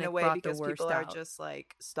pandemic and in a way, brought because the worst people are out. just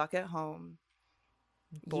like stuck at home,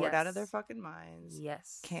 bored out of their fucking minds.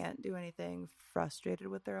 Yes. Can't do anything, frustrated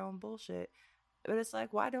with their own bullshit. But it's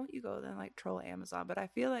like, why don't you go then like troll Amazon? But I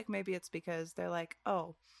feel like maybe it's because they're like,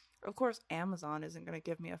 oh, of course Amazon isn't going to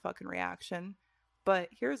give me a fucking reaction. But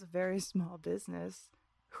here's a very small business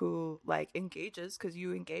who like engages, because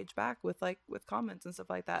you engage back with comments and stuff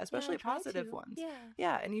like that, especially positive ones.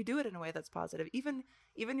 Yeah, and you do it in a way that's positive. Even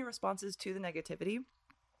your responses to the negativity,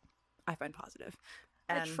 I find positive.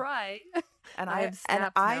 And I try. And I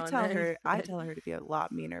tell her to be a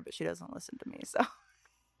lot meaner, but she doesn't listen to me. So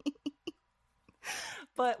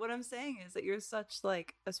but what I'm saying is that you're such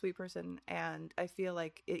like a sweet person, and I feel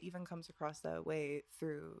like it even comes across that way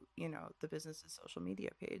through, the business's social media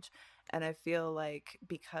page. And I feel like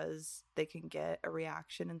because they can get a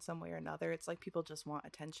reaction in some way or another, it's like people just want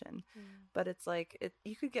attention. But it's like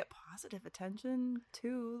you could get positive attention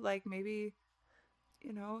too, like maybe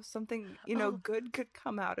something good could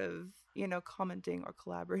come out of commenting or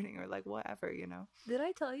collaborating or like whatever. Did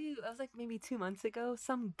I tell you, I was like maybe 2 months ago,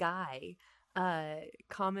 some guy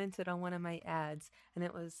commented on one of my ads, and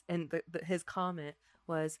it was, and his comment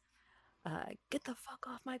was, get the fuck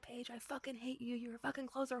off my page, I fucking hate you, your fucking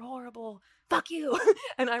clothes are horrible, fuck you.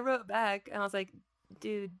 And I wrote back and I was like,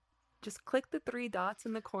 dude, just click the 3 dots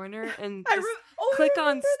in the corner and click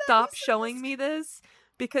on stop showing me this,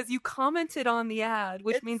 because you commented on the ad,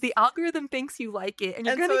 which means the algorithm thinks you like it, and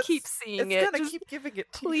you're gonna keep seeing it. It's gonna keep giving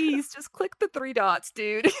it to you. Please, just click the 3 dots,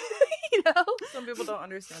 dude. Some people don't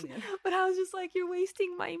understand it. But I was just like, you're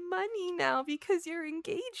wasting my money now because you're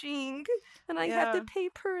engaging, and I have to pay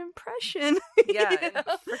per impression. Yeah, and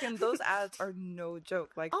freaking those ads are no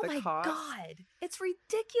joke. Like, oh the my cost. God, it's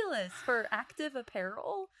ridiculous for active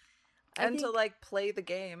apparel. And to like play the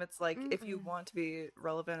game, it's like if you want to be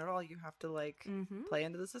relevant at all, you have to like play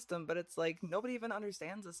into the system. But it's like nobody even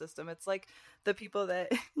understands the system. It's like the people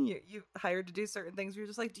that you hired to do certain things, you're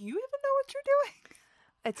just like, do you even know what you're doing?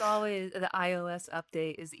 It's always the iOS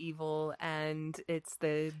update is evil, and it's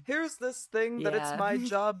here's this thing that it's my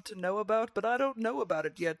job to know about, but I don't know about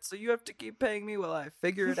it yet, so you have to keep paying me while I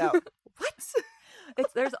figure it out.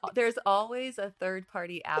 What? There's always a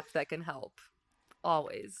third-party app that can help,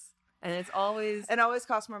 always. And it's always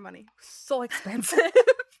costs more money. So expensive.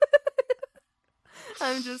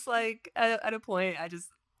 I'm just like at a point I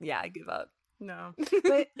give up. No.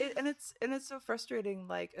 But it's so frustrating,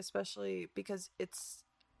 like, especially because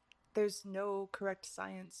there's no correct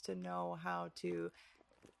science to know how to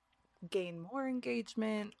gain more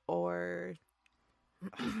engagement or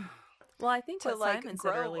well, I think what like Simon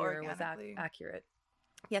said earlier was accurate.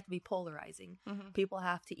 You have to be polarizing. People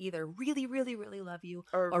have to either really, really, really love you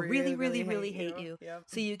or really, really, really hate you. Yep.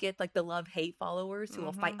 So you get like the love-hate followers who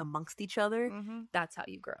will fight amongst each other. That's how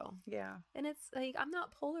you grow. Yeah. And it's like, I'm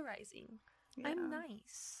not polarizing. Yeah. I'm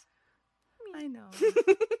nice. I know.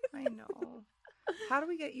 I know. How do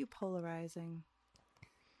we get you polarizing?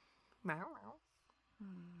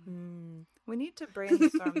 We need to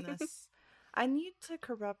brainstorm this. I need to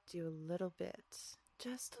corrupt you a little bit.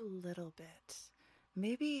 Just a little bit.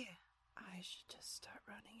 Maybe I should just start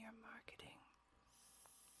running your marketing.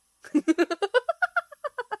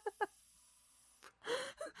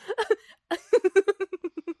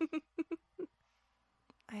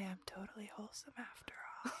 I am totally wholesome after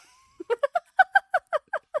all.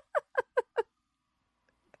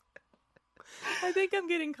 I think I'm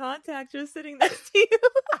getting contact just sitting next to you.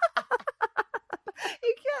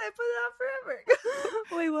 You can't. I put it out forever ago.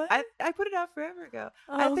 Wait, what? I put it out forever ago.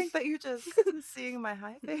 I think that you're just seeing my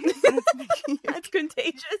high face. That's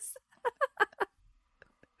contagious.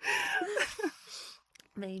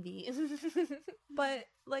 Maybe. But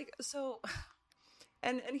like, so,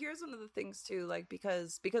 and here's one of the things too, like,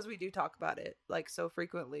 because we do talk about it like so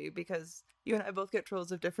frequently, because you and I both get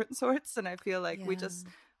trolls of different sorts, and I feel like we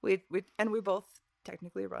both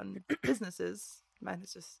technically run businesses. Mine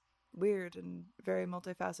is just weird and very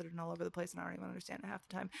multifaceted and all over the place, and I don't even understand it half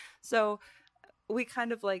the time. So we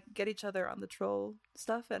kind of like get each other on the troll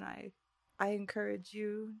stuff, and I encourage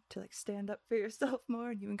you to like stand up for yourself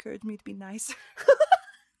more, and you encourage me to be nicer.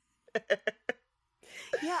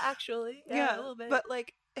 Yeah, actually. Yeah, a little bit. But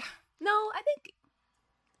like, no, I think,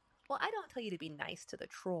 well, I don't tell you to be nice to the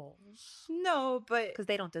trolls. No, but because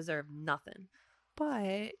they don't deserve nothing.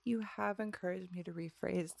 But you have encouraged me to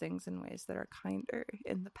rephrase things in ways that are kinder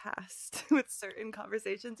in the past with certain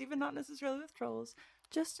conversations, even not necessarily with trolls,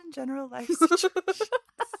 just in general life situations.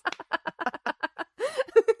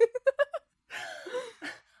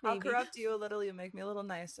 I'll corrupt you a little, you make me a little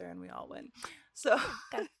nicer, and we all win. So,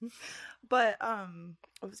 but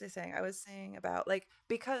what was I saying? I was saying about, like,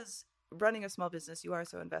 because running a small business, you are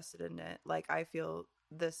so invested in it. Like, I feel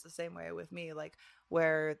this the same way with me, like,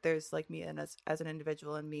 where there's like me and as an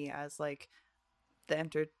individual, and me as like the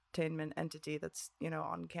entertainment entity that's, you know,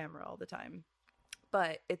 on camera all the time.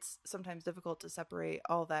 But it's sometimes difficult to separate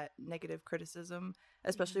all that negative criticism,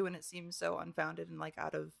 especially when it seems so unfounded and like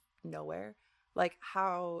out of nowhere. Like,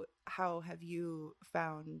 how have you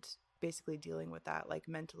found basically dealing with that, like,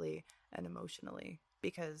 mentally and emotionally?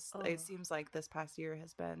 Because it seems like this past year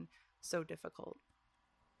has been so difficult,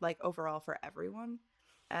 like, overall for everyone.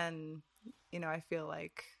 And, you know, I feel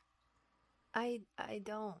like I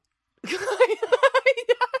don't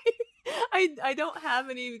I don't have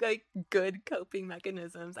any like good coping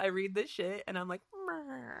mechanisms. I read this shit and I'm like,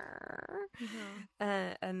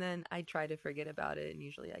 and then I try to forget about it, and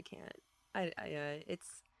usually I can't.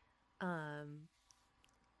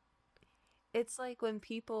 It's like when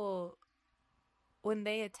people, when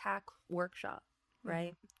they attack workshop,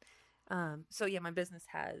 right? So yeah, my business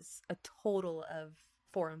has a total of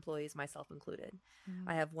 4 employees, myself included.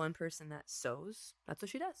 I have one person that sews. That's what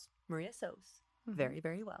she does. Maria sews very,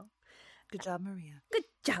 very well. Good job, Maria. Good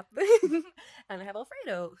job. And I have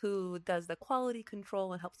Alfredo, who does the quality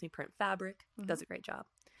control and helps me print fabric. Does a great job.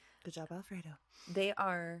 Good job, Alfredo. They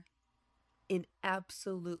are in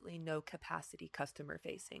absolutely no capacity customer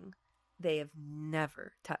facing. They have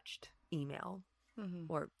never touched email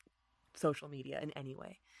or social media in any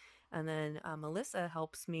way. And then Melissa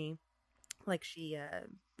helps me, like, she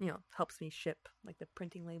helps me ship like the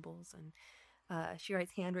printing labels, and she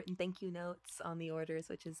writes handwritten thank you notes on the orders,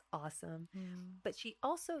 which is awesome. But she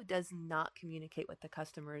also does not communicate with the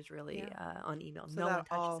customers really on email. So no that one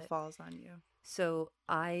touches all it. falls on you. So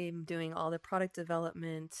I'm doing all the product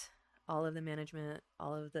development, all of the management,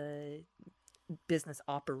 all of the business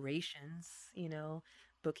operations, you know,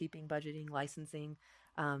 bookkeeping, budgeting, licensing,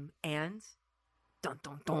 and dun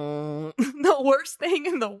dun dun, the worst thing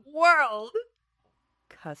in the world,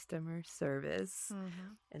 customer service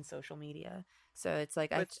and social media. So it's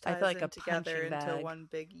like I feel like a punching bag into one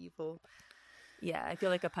big evil. Yeah, I feel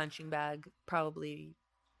like a punching bag probably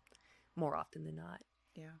more often than not.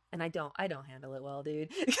 Yeah, and I don't handle it well,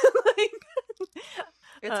 dude.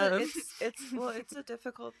 It's a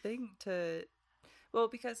difficult thing to. Well,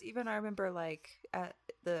 because even I remember, like, at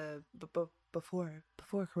the before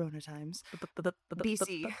Corona times,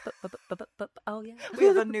 BC. Oh yeah, we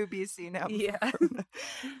have a new BC now. Yeah.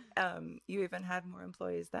 You even had more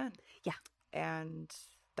employees then. Yeah, and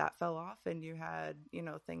that fell off, and you had, you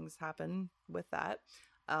know, things happen with that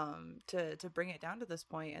to bring it down to this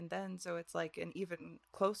point. And then so it's like an even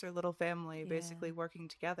closer little family basically working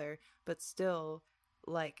together, but still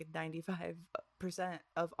like 95%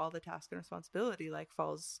 of all the task and responsibility like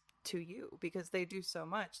falls to you, because they do so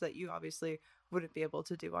much that you obviously wouldn't be able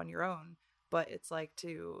to do on your own. But it's like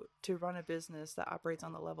to run a business that operates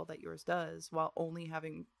on the level that yours does while only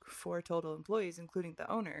having 4 total employees, including the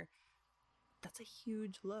owner, that's a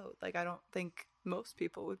huge load. Like, I don't think most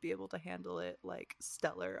people would be able to handle it like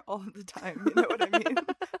stellar all the time. You know what I mean?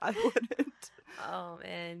 I wouldn't. Oh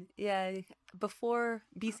man, yeah. Before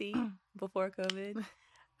COVID,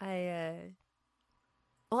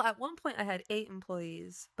 well, at one point I had 8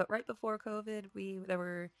 employees, but right before COVID, there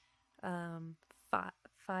were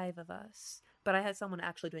 5 of us. But I had someone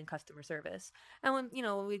actually doing customer service, and when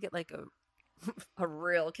we'd get like a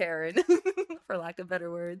real Karen, for lack of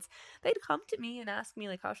better words, they'd come to me and ask me,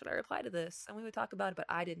 like, how should I reply to this? And we would talk about it, but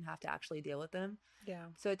I didn't have to actually deal with them. Yeah.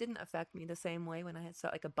 So it didn't affect me the same way when I had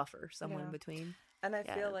like a buffer somewhere in between. And I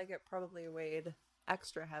feel like it probably weighed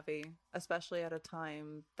extra heavy, especially at a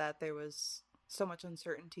time that there was so much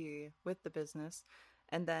uncertainty with the business.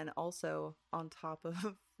 And then also on top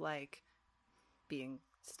of like being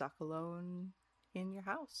stuck alone in your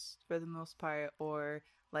house for the most part, or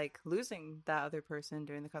like losing that other person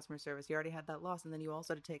during the customer service. You already had that loss, and then you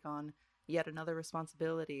also had to take on yet another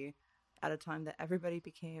responsibility at a time that everybody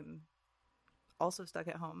became also stuck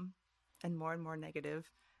at home and more negative.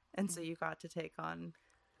 And so you got to take on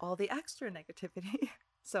all the extra negativity.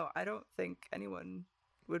 So I don't think anyone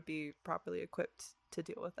would be properly equipped to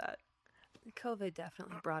deal with that. COVID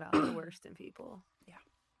definitely brought out the worst in people. Yeah.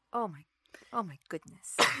 Oh my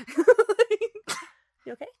goodness.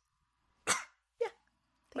 You okay? Yeah.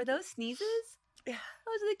 Were those sneezes? Yeah.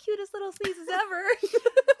 Those are the cutest little sneezes ever.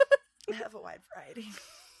 I have a wide variety.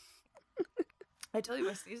 I tell you,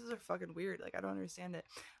 my sneezes are fucking weird. Like, I don't understand it.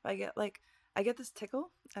 I get this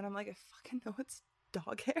tickle, and I'm like, I fucking know it's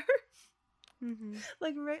dog hair.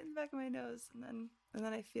 Like right in the back of my nose, and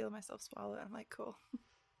then I feel myself swallow it. I'm like, cool.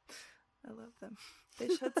 I love them. They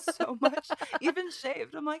shed so much, even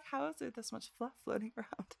shaved. I'm like, how is there this much fluff floating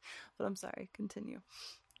around? But I'm sorry, continue.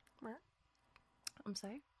 I'm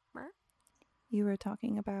sorry? You were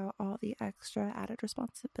talking about all the extra added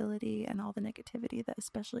responsibility and all the negativity that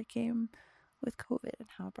especially came with COVID and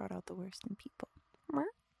how it brought out the worst in people.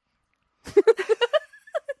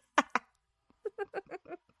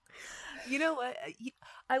 You know what?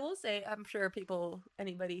 I will say, I'm sure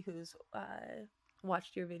anybody who's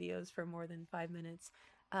watched your videos for more than 5 minutes,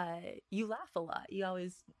 you laugh a lot. You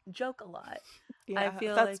always joke a lot. Yeah, I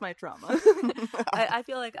feel that's my trauma. I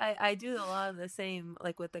feel like I do a lot of the same,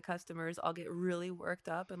 like with the customers. I'll get really worked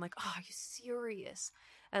up and like, oh, are you serious?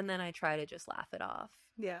 And then I try to just laugh it off.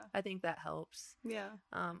 Yeah. I think that helps. Yeah.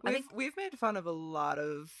 We've made fun of a lot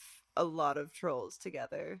of trolls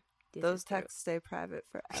together. Those texts stay private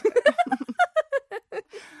forever.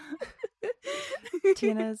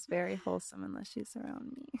 Tina is very wholesome unless she's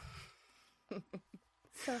around me.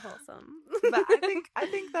 So wholesome. But I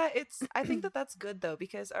think that that's good though,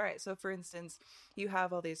 because all right, so for instance, you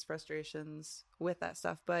have all these frustrations with that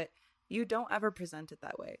stuff, but you don't ever present it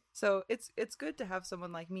that way. So it's good to have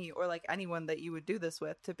someone like me or like anyone that you would do this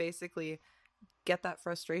with to basically get that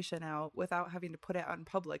frustration out without having to put it out in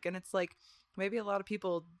public. And it's like maybe a lot of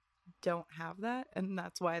people don't have that, and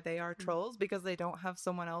that's why they are trolls, because they don't have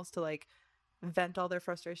someone else to like vent all their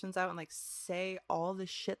frustrations out and like say all the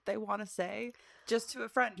shit they want to say just to a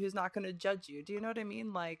friend who's not going to judge you. Do you know what I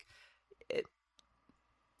mean? Like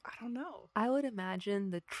I don't know. I would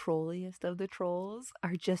imagine the trolliest of the trolls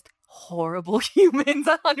are just horrible humans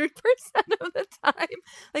 100% of the time.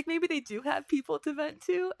 Like maybe they do have people to vent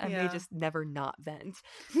to and they just never not vent.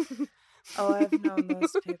 Oh, I've known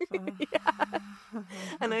those people. Yeah.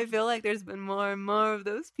 And I feel like there's been more and more of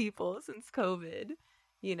those people since COVID.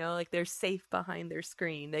 You know, like they're safe behind their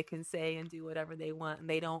screen. They can say and do whatever they want, and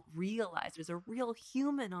they don't realize there's a real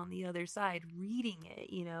human on the other side reading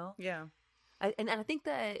it, you know? Yeah. And I think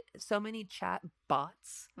that so many chat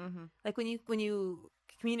bots, like when you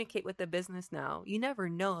communicate with the business now, you never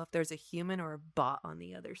know if there's a human or a bot on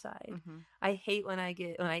the other side. I hate when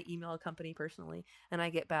I email a company personally and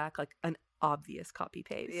I get back like an obvious copy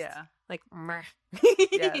paste. Yeah. Like,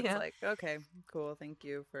 yeah, it's like, okay, cool, thank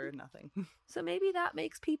you for nothing. So maybe that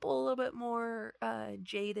makes people a little bit more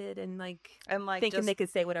jaded and like thinking just, they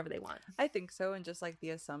could say whatever they want. I think so. And just like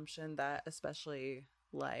the assumption that especially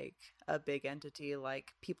like a big entity,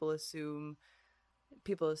 like people assume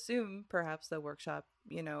perhaps the workshop,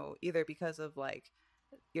 you know, either because of like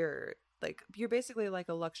you're basically like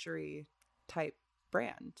a luxury type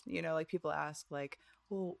brand, you know, like people ask like,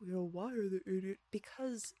 well, you know, why are they in it?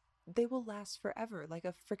 Because they will last forever, like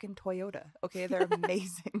a freaking Toyota. Okay, they're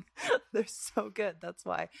amazing. They're so good. That's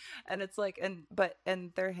why. And it's like, and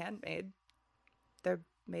they're handmade. They're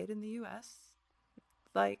made in the U.S.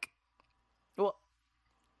 Like, well,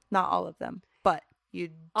 not all of them, but you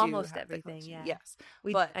do almost have everything. Yeah. Yes.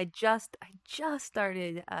 I just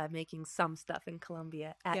started making some stuff in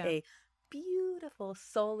Colombia at a beautiful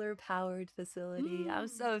solar powered facility. I'm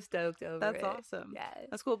so stoked over it. That's awesome. Yeah,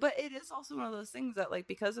 that's cool. But it is also one of those things that like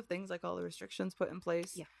because of things like all the restrictions put in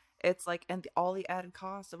place, it's like, and all the added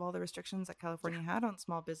cost of all the restrictions that California had on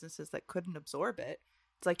small businesses that couldn't absorb it,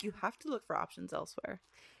 it's like you have to look for options elsewhere.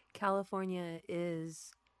 California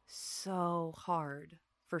is so hard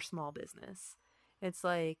for small business. It's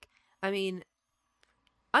like, I mean,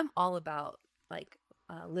 I'm all about like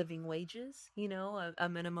living wages, you know, a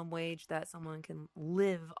minimum wage that someone can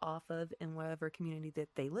live off of in whatever community that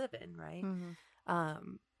they live in, right?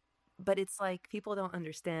 But it's like people don't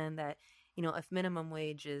understand that, you know, if minimum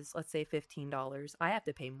wage is, let's say $15, I have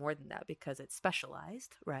to pay more than that because it's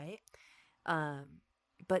specialized, right?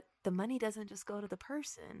 But the money doesn't just go to the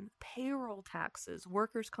person. Payroll taxes,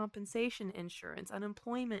 workers' compensation insurance,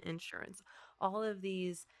 unemployment insurance, all of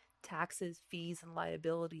these taxes, fees, and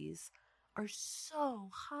liabilities are so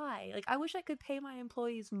high. Like, I wish I could pay my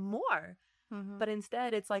employees more, but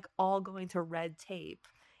instead it's like all going to red tape.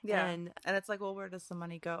 Yeah. And it's like, well, where does the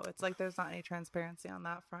money go? It's like there's not any transparency on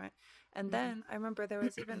that front. And then I remember there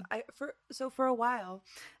was even for a while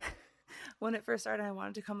when it first started, I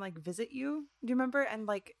wanted to come like visit you. Do you remember? And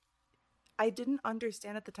like I didn't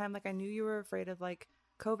understand at the time, like I knew you were afraid of like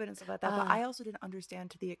COVID and stuff like that, but I also didn't understand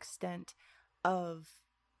to the extent of,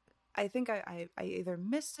 I think I either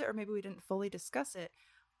missed it or maybe we didn't fully discuss it,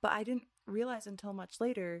 but I didn't realize until much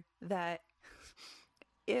later that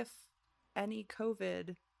if any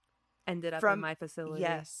COVID ended up in my facility.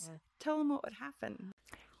 Yes. Yeah. Tell them what would happen.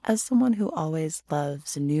 As someone who always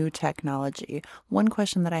loves new technology, one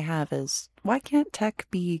question that I have is, why can't tech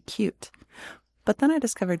be cute? But then I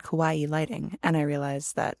discovered kawaii lighting, and I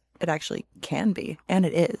realized that It actually can be, and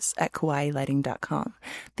it is, at kawaiilighting.com.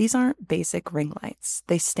 These aren't basic ring lights.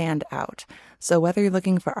 They stand out. So whether you're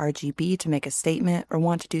looking for RGB to make a statement or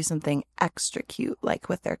want to do something extra cute, like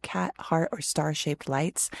with their cat, heart, or star-shaped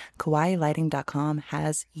lights, kawaiilighting.com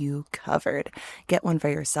has you covered. Get one for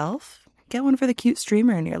yourself. Get one for the cute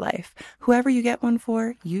streamer in your life. Whoever you get one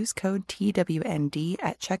for, use code TWND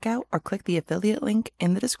at checkout or click the affiliate link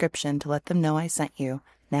in the description to let them know I sent you.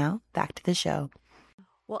 Now, back to the show.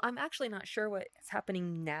 Well, I'm actually not sure what's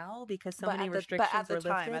happening now because so many restrictions were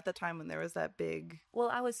lifted. At the time when there was that big... Well,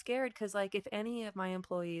 I was scared because, like, if any of my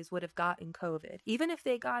employees would have gotten COVID, even if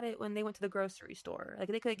they got it when they went to the grocery store, like,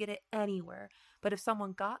 they could get it anywhere. But if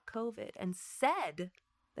someone got COVID and said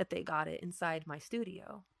that they got it inside my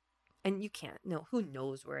studio, and you can't know, who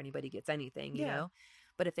knows where anybody gets anything, you know?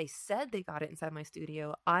 But if they said they got it inside my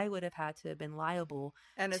studio, I would have had to have been liable.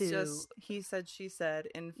 And it's just he said, she said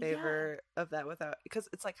in favor of that without, because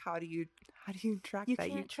it's like, how do you track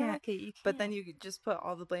that? You can't. You can't. But then you could just put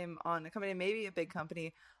all the blame on a company. Maybe a big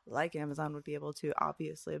company like Amazon would be able to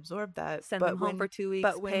obviously absorb that. Send them home for 2 weeks.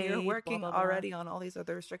 But when paid, you're working blah, blah, blah. already on all these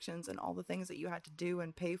other restrictions and all the things that you had to do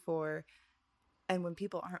and pay for, and when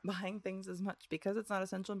people aren't buying things as much because it's not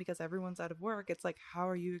essential and because everyone's out of work, it's like, how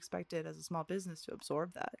are you expected as a small business to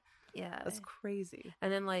absorb that? Yeah. That's crazy.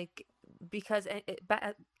 And then, like, because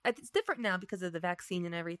it's different now because of the vaccine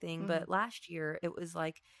and everything, but last year it was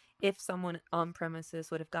like, if someone on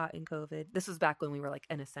premises would have gotten COVID, this was back when we were like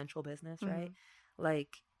an essential business, right?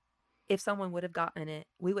 Like, if someone would have gotten it,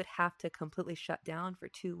 we would have to completely shut down for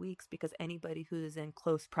 2 weeks because anybody who is in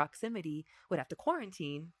close proximity would have to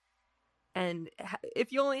quarantine. And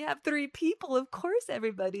if you only have 3 people, of course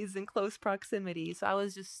everybody's in close proximity. So I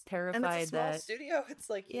was just terrified and it's a small studio. It's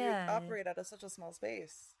like you operate out of such a small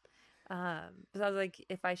space. So I was like,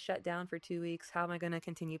 if I shut down for 2 weeks, how am I going to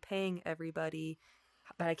continue paying everybody?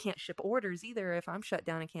 But I can't ship orders either. If I'm shut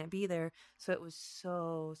down, I can't be there. So it was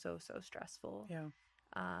so stressful. Yeah.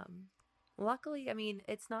 Luckily, I mean,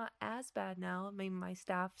 it's not as bad now. I mean, my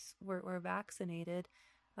staffs were vaccinated.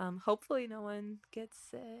 Hopefully no one gets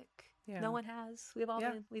sick. Yeah. No one has. We've all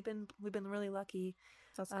been really lucky.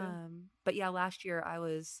 That's good. But yeah, last year I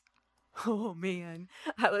was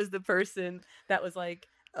the person that was like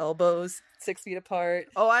elbows 6 feet apart.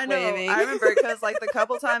 Oh, I know. Waving. I remember because like the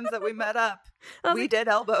couple times that we met up, we did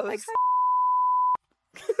elbows. Like,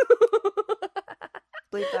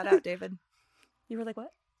 bleep that out, David. You were like,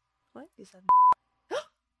 what? What? You said.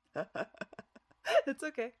 It's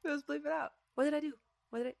okay. It was bleep it out. What did I do?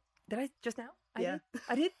 Did I just now? I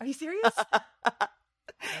did? Are you serious? It's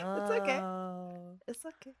okay. It's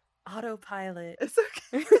okay. Autopilot. It's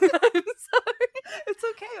okay. I'm sorry. It's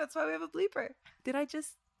okay. That's why we have a bleeper. Did I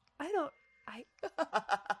just...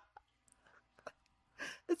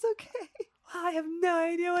 It's okay. I have no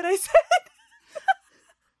idea what I said.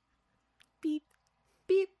 Beep.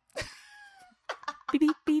 Beep. Beep,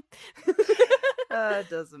 beep, beep. It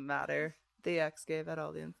doesn't matter. The ex gave out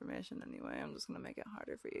all the information anyway. I'm just going to make it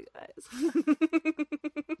harder for you guys.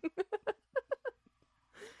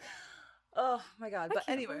 Oh my God. But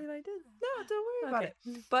anyway. I did. No, don't worry about it.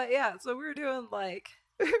 But yeah, so we were doing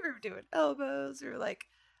elbows. We were like,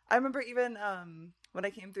 I remember even when I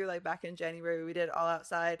came through like back in January, we did all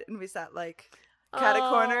outside and we sat like cat a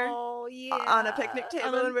corner on a picnic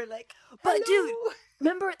table and we're like, but dude,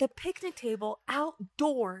 remember the picnic table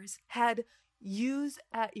outdoors had use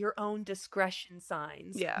at your own discretion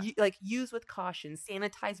signs. Yeah. Use with caution,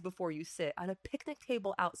 sanitize before you sit on a picnic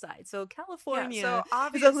table outside. So California so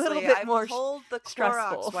obviously, is a little bit more pulled the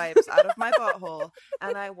stressful. Clorox wipes out of my butthole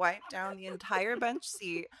and I wiped down the entire bench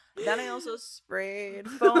seat. Then I also sprayed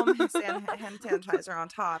foam hand sanitizer on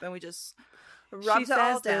top and we just rubbed it all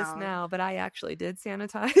down. She says this now, but I actually did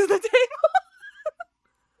sanitize the table.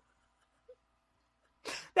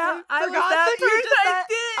 I forgot that you did that.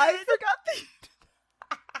 I forgot that you did.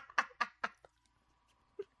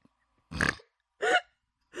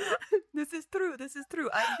 This is true.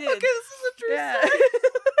 I did. Okay, this is a true story.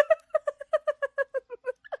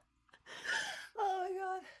 Oh my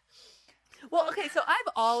God. Well, okay, so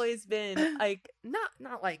I've always been like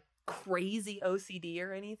not like crazy OCD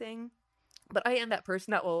or anything, but I am that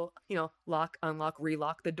person that will, lock, unlock,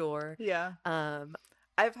 relock the door. Yeah.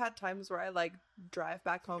 I've had times where I like drive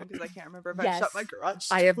back home because I can't remember if I shut my garage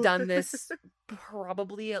door. I have done this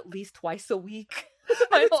probably at least twice a week.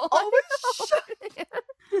 It's always shut.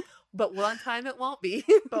 But one time it won't be.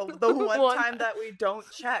 But the one time that we don't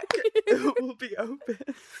check, it will be open.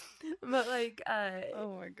 But like,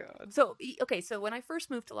 oh my God. So when I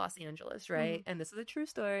first moved to Los Angeles, right, and this is a true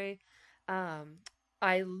story,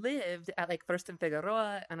 I lived at like First and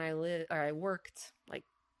Figueroa, and I worked like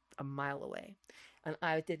a mile away, and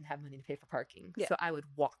I didn't have money to pay for parking, Yeah. so I would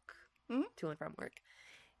walk Mhm. to and from work.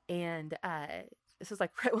 And this was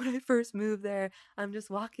like right when I first moved there. I'm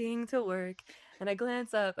just walking to work, and I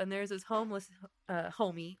glance up, and there's this homeless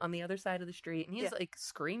homie on the other side of the street, and he's like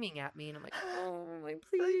screaming at me, and I'm like, oh, like,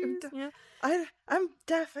 please, I'm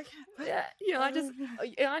deaf. I can't. Yeah, I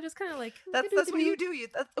just kind of like that's what you do.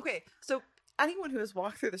 Okay, so anyone who has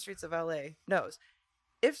walked through the streets of LA knows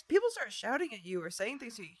if people start shouting at you or saying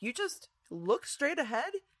things to you, you just look straight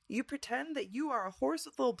ahead. You pretend that you are a horse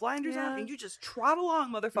with little blinders on, and you just trot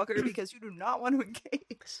along, motherfucker, because you do not want to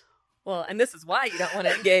engage. Well, and this is why you don't want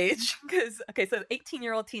to engage. Because, okay, so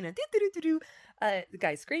 18-year-old Tina, the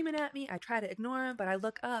guy's screaming at me. I try to ignore him, but I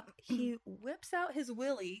look up. He whips out his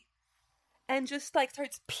willy and just, like,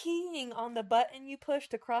 starts peeing on the button you push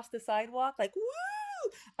to cross the sidewalk. Like,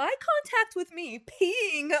 woo! Eye contact with me,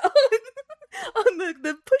 peeing on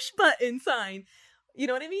the push button sign. You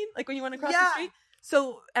know what I mean? Like, when you want to cross the street.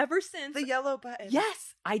 So ever since the yellow button,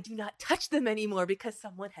 yes, I do not touch them anymore because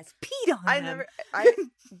someone has peed on them. I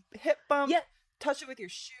hip bump, touch it with your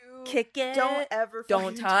shoe, kick it. Don't ever,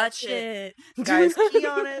 don't touch it. Guys, pee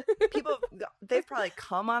on it. People, they've probably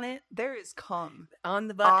cum on it. There is cum on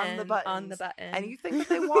the button, on the button, and you think that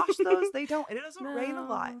they wash those? They don't. And it doesn't rain a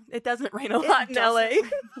lot. It doesn't rain a lot in LA.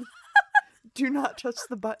 Do not touch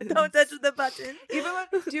the button. Don't touch the button. Even when,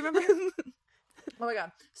 do you remember? Oh my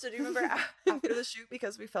god. So do you remember after the shoot,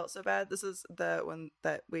 because we felt so bad, this is the one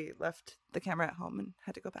that we left the camera at home and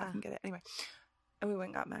had to go back and get it anyway, and we went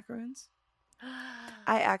and got macaroons.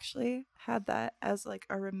 I actually had that as like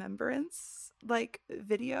a remembrance like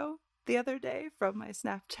video the other day from my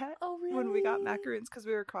Snapchat. Oh, really? When we got macaroons, because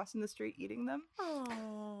we were crossing the street eating them.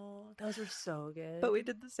 Oh, those were so good. But we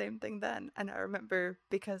did the same thing then, and I remember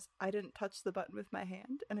because I didn't touch the button with my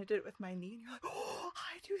hand and I did it with my knee, and you're like, oh,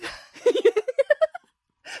 I do that.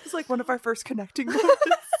 It's like one of our first connecting moments.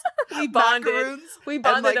 We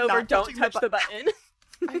bonded over don't touch the button.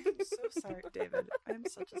 I'm so sorry, David. I'm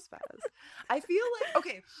such a spaz. I feel like,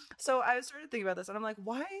 okay, so I started thinking about this, and I'm like,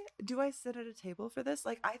 why do I sit at a table for this?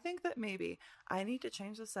 Like, I think that maybe I need to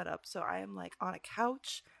change the setup so I am like on a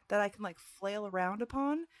couch that I can like flail around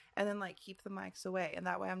upon, and then like keep the mics away, and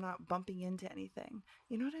that way I'm not bumping into anything.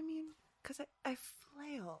 You know what I mean? Because I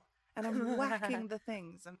flail and I'm whacking the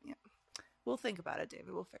things. We'll think about it, David.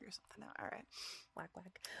 We'll figure something out. All right. Whack,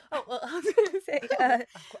 whack. Oh, well, I was going to say,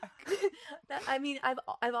 I mean,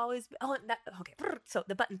 I've always, okay. So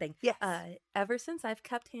the button thing. Yes. Ever since I've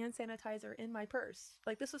kept hand sanitizer in my purse,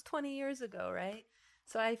 like this was 20 years ago, right?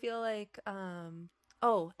 So I feel like, and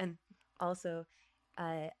also,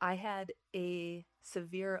 I had a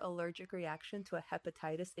severe allergic reaction to a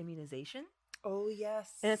hepatitis immunization. Oh,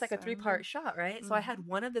 yes. And it's like a 3-part shot, right? Mm-hmm. So I had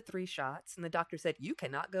one of the 3 shots, and the doctor said, you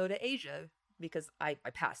cannot go to Asia, because I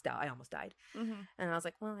passed out. I almost died. Mm-hmm. And I was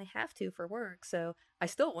like, well, I have to for work. So I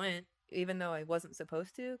still went, even though I wasn't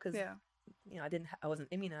supposed to, because, I wasn't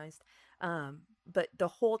immunized. But the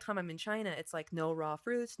whole time I'm in China, it's like no raw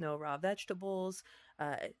fruits, no raw vegetables.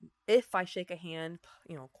 If I shake a hand,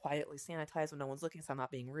 quietly sanitize when no one's looking, so I'm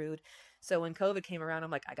not being rude. So when COVID came around,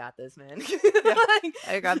 I'm like, I got this, man.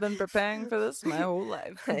 I've been preparing for this my whole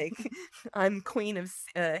life. Like, I'm queen of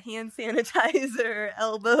hand sanitizer,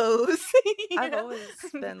 elbows. I've always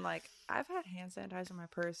been like, I've had hand sanitizer in my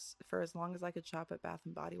purse for as long as I could shop at Bath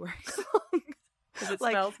and Body Works. It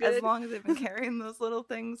like, smells good. As long as they've been carrying those little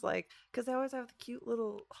things, like, because they always have the cute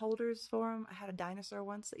little holders for them. I had a dinosaur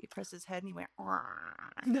once that you press his head and he went,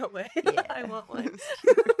 no way. Yeah. I want one.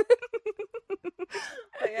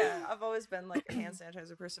 But yeah, I've always been like a hand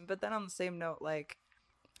sanitizer person. But then on the same note, like,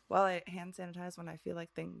 while I hand sanitize when I feel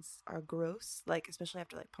like things are gross, like especially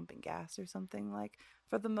after like pumping gas or something, like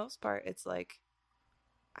for the most part, it's like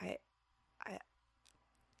I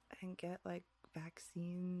didn't get like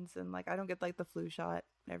vaccines, and like I don't get like the flu shot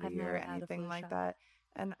every year or anything like that,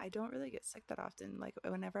 and I don't really get sick that often. Like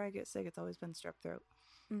whenever I get sick, it's always been strep throat.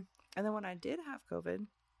 And then when I did have COVID,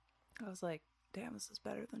 I was like, damn, this is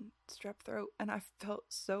better than strep throat. And I felt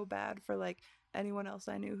so bad for like anyone else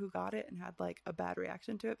I knew who got it and had like a bad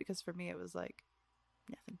reaction to it, because for me it was like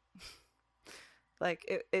nothing. Like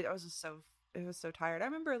it was just so, it was so tired. I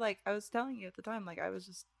remember like I was telling you at the time, like I was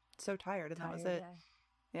just so tired, and that was it.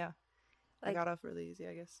 Yeah. Like, I got off really easy,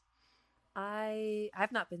 I guess.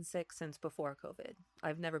 I've not been sick since before COVID.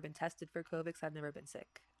 I've never been tested for COVID because I've never been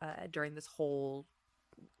sick during this whole,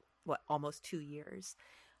 almost 2 years.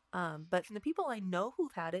 But from the people I know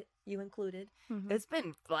who've had it, you included, it's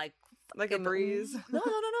been like a breeze. No,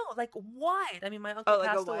 like wide. I mean, my uncle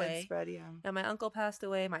passed away. Widespread, yeah. And my uncle passed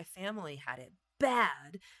away. My family had it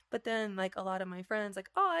bad. But then like a lot of my friends like,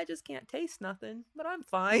 oh, I just can't taste nothing, but I'm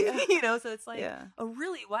fine. You know, so it's like a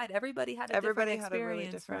really wide, everybody had a different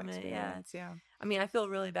experience from it. Yeah. I mean, I feel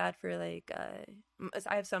really bad for like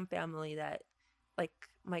I have some family that like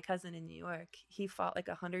my cousin in New York, he fought like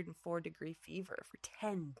 104-degree fever for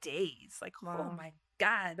 10 days. Like, oh my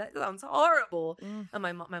God, that sounds horrible. And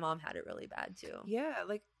my mom had it really bad too. Yeah,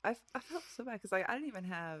 like I felt so bad because like I didn't even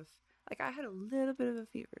have, like I had a little bit of a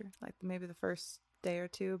fever, like maybe the first day or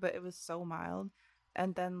two, but it was so mild.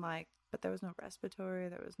 And then like, but there was no respiratory,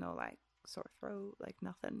 there was no like sore throat, like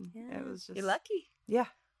nothing. Yeah. It was just, you're lucky. Yeah,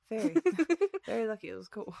 very, very lucky. It was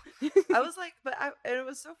cool. I was like, and it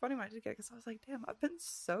was so funny when I did get it because I was like, damn, I've been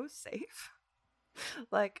so safe.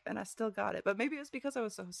 Like, and I still got it, but maybe it was because I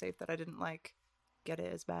was so safe that I didn't like get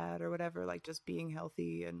it as bad or whatever, like just being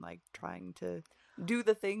healthy and like trying to do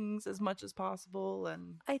the things as much as possible.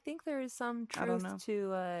 And I think there is some truth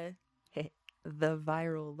to the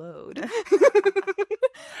viral load.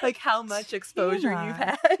 Like how much exposure you've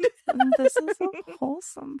had. This is a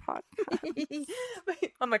wholesome podcast.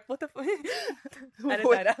 I'm like, what the fuck? Edit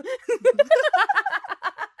that out.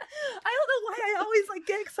 I don't know why I always like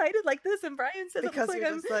get excited like this, and Brian says because like,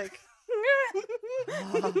 you're just like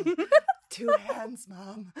two hands,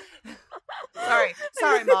 Mom. Sorry,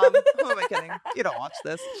 Mom. Who am I kidding? You don't watch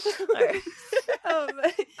this. Right.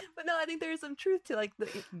 But no, I think there's some truth to like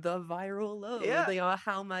the viral load. Yeah. You know,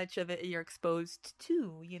 how much of it you're exposed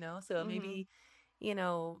to, you know? So maybe, you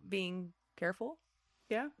know, being careful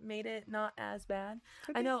made it not as bad.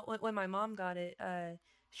 Okay. I know when my mom got it,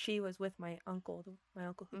 she was with my uncle who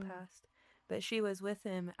passed. But she was with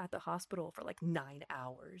him at the hospital for like 9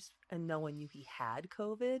 hours and no one knew he had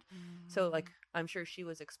COVID. So like, I'm sure she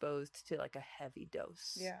was exposed to like a heavy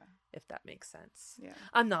dose. Yeah. If that makes sense. Yeah.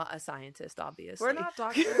 I'm not a scientist, obviously. We're not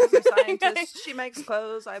doctors or scientists. She makes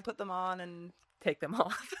clothes. I put them on and take them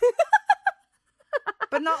off.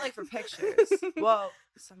 But not like for pictures. Well,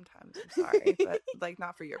 sometimes, I'm sorry, but like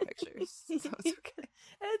not for your pictures. So it's okay.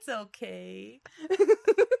 It's okay.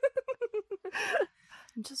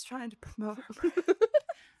 I'm just trying to promote her.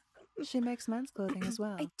 She makes men's clothing as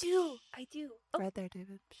well. I do. Oh. Right there,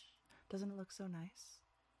 David. Doesn't it look so nice?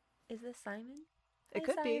 Is this Simon? It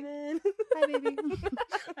could Simon. Be. Hi, baby.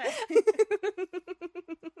 Hi.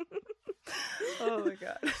 Oh my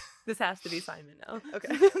God. This has to be Simon now.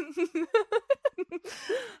 Okay.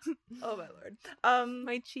 Oh my Lord.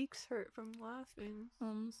 My cheeks hurt from laughing.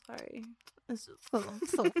 I'm sorry. This is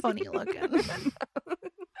so funny looking.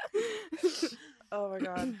 Oh my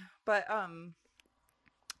God. But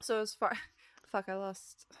so as far I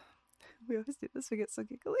lost. We always do this, we get so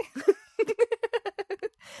giggly.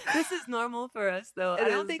 This is normal for us though. I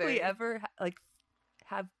don't think we ever like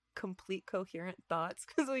have complete coherent thoughts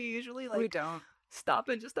because we usually like we don't stop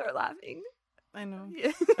and just start laughing. I know.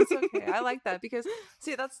 Yeah. It's okay. I like that because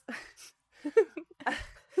see that's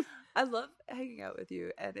I love hanging out with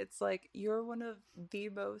you, and it's like you're one of the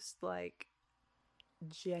most like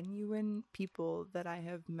genuine people that I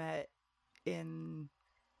have met in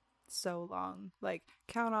so long. Like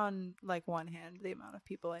count on like one hand the amount of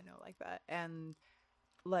people I know like that, and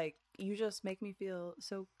like you just make me feel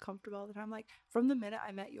so comfortable all the time. Like from the minute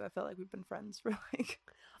I met you, I felt like we've been friends for like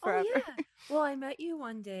forever. Oh yeah. Well, I met you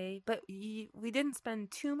one day, but we didn't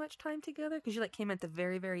spend too much time together because you like came at the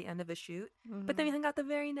very, very end of a shoot. But then we hung out the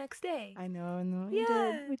very next day. I know, and then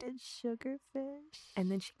we did Sugarfish,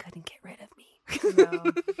 and then she couldn't get rid of me.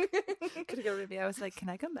 No, couldn't get rid of me. I was like, can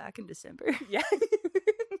I come back in December? Yeah.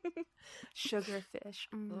 Sugarfish.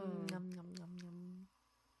 Nom, nom, nom, nom.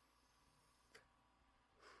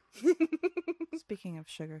 Speaking of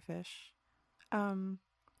Sugarfish,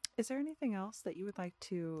 is there anything else that you would like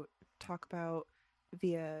to talk about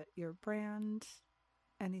via your brand?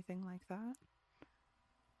 Anything like that?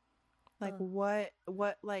 Like what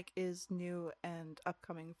like is new and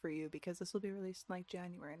upcoming for you? Because this will be released in like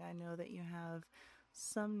January, and I know that you have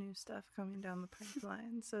some new stuff coming down the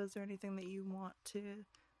pipeline. So is there anything that you want to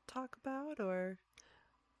talk about, or?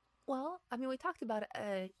 Well, I mean, we talked about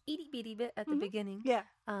a itty bitty bit at the beginning. Yeah.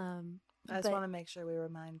 I just want to make sure we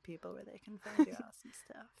remind people where they can find your awesome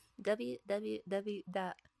stuff.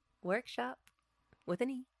 www.workshop with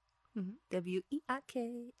an E.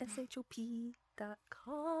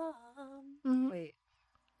 WEIKSHOP.com. Wait.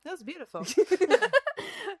 That was beautiful.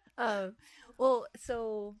 Well,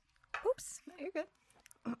 so oops. No, you're good.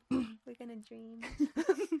 We're gonna dream.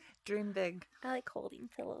 Dream big. I like holding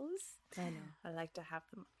pillows. I know. I like to have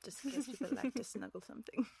them just in case people like to snuggle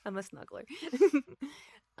something. I'm a snuggler.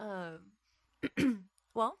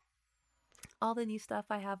 Well, all the new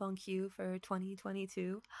stuff I have on queue for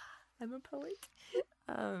 2022. I'm a poet.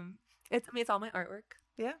 It's all my artwork.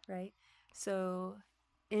 Yeah. Right. So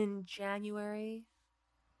in January,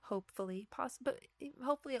 hopefully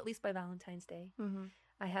at least by Valentine's Day,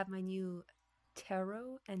 I have my new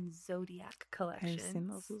tarot and zodiac collections. I've seen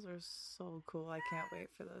those. Those are so cool. I can't wait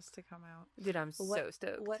for those to come out. Dude, I'm so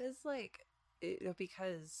stoked. What is like,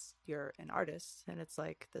 because you're an artist and it's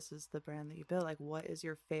like, this is the brand that you build. Like, what is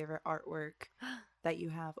your favorite artwork that you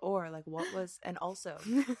have? Or like, what was, and also,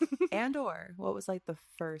 or what was like the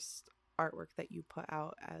first artwork that you put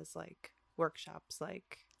out as like workshops?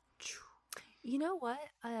 Like, you know what?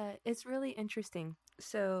 It's really interesting.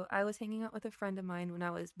 So I was hanging out with a friend of mine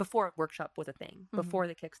before workshop was a thing, before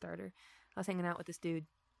the Kickstarter. I was hanging out with this dude.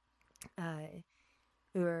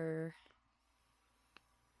 We were,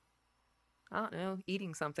 I don't know,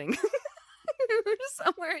 eating something. We were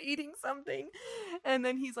somewhere eating something. And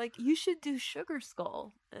then he's like, you should do Sugar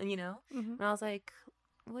Skull, you know? And I was like,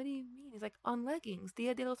 what do you mean? He's like, on leggings,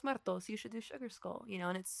 Dia de los Muertos, you should do Sugar Skull, you know?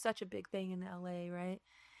 And it's such a big thing in LA, right?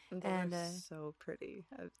 And so pretty.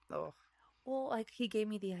 Well, like, he gave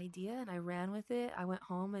me the idea and I ran with it. I went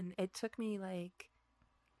home and it took me like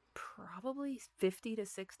probably 50 to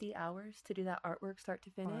 60 hours to do that artwork start to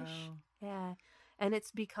finish. Wow. Yeah. And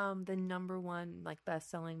it's become the #1 like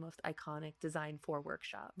best-selling, most iconic design for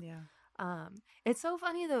workshop. Yeah. It's so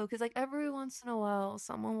funny though, because like every once in a while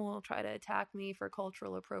someone will try to attack me for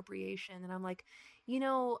cultural appropriation, and I'm like, you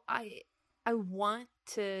know, I want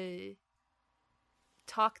to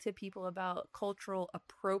talk to people about cultural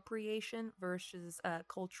appropriation versus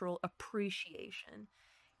cultural appreciation.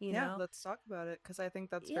 You know? Let's talk about it, because I think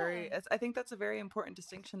that's I think that's a very important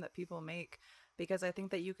distinction that people make, because I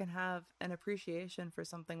think that you can have an appreciation for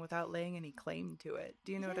something without laying any claim to it.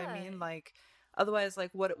 Do you know what I mean? Like, otherwise, like,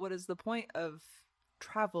 what is the point of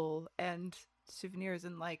travel and souvenirs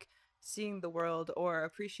and like seeing the world or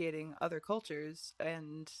appreciating other cultures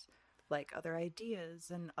and like other ideas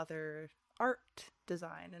and other art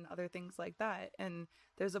design and other things like that? And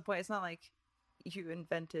there's a point, it's not like you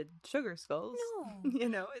invented Sugar Skulls. No. You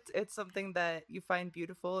know, it's something that you find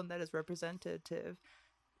beautiful and that is representative.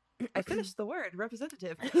 I finished the word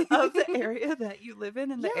representative of the area that you live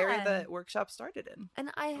in and the area that workshop started in.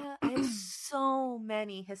 And I have so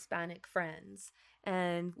many Hispanic friends,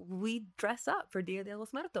 and we dress up for Dia de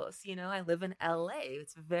los Muertos. You know, I live in LA.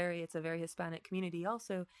 It's a very Hispanic community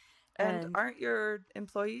also. And aren't your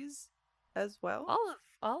employees as well?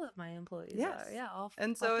 All of my employees are. Yeah, all.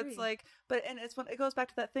 And so all it's like, it's when it goes back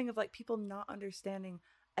to that thing of like people not understanding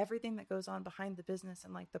everything that goes on behind the business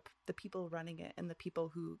and like the people running it and the people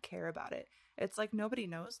who care about it. It's like nobody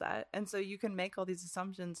knows that. And so you can make all these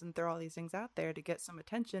assumptions and throw all these things out there to get some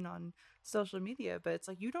attention on social media, but it's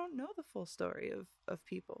like you don't know the full story of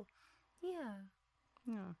people. Yeah.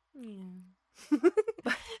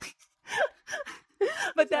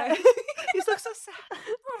 But that you look so sad.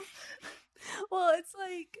 Well, it's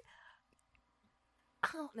like, I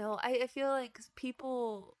don't know. I feel like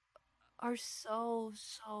people are so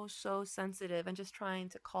sensitive and just trying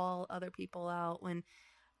to call other people out when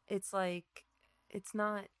it's like, it's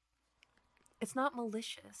not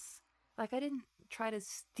malicious. Like, I didn't try to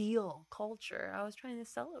steal culture. I was trying to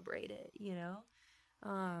celebrate it, you know?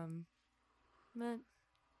 But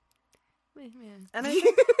man. And I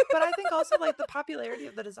think, but I think also like the popularity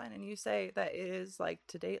of the design, and you say that it is like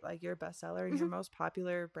to date like your bestseller and your most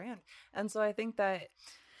popular brand, and so I think that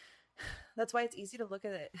that's why it's easy to look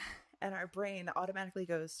at it and our brain automatically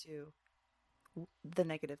goes to the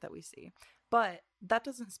negative that we see. But that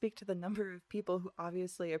doesn't speak to the number of people who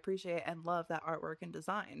obviously appreciate and love that artwork and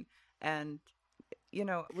design. And you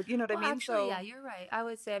know what I mean? Actually, so yeah, you're right. I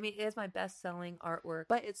would say, I mean, it is my best-selling artwork.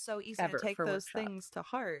 But it's so easy to take those things to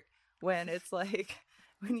heart when it's like,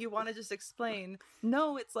 when you want to just explain,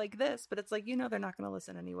 no, it's like this, but it's like, you know, they're not going to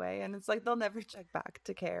listen anyway. And it's like, they'll never check back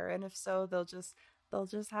to care. And if so, they'll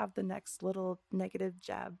just have the next little negative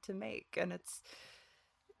jab to make. And it's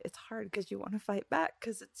hard because you want to fight back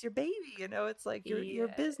because it's your baby, you know, it's like your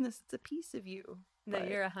business. It's a piece of you. No,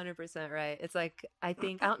 you're 100% right. It's like, I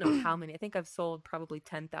don't know how many. I think I've sold probably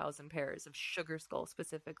 10,000 pairs of Sugar Skull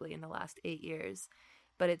specifically in the last 8 years.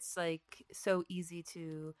 But it's like so easy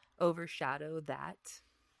to overshadow that,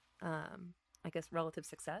 I guess, relative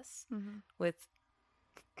success with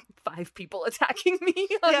 5 people attacking me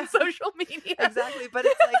on social media. Exactly. But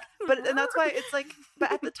it's like, and that's why it's like,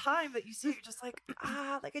 but at the time that you see, you're just like,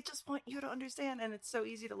 like, I just want you to understand. And it's so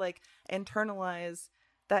easy to like internalize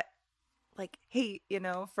that like hate, you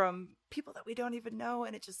know, from people that we don't even know,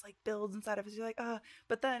 and it just like builds inside of us. You're like,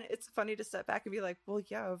 but then it's funny to step back and be like, well,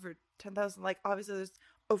 yeah, over 10,000, like obviously there's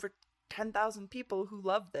over 10,000 people who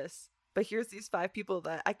love this, but here's these 5 people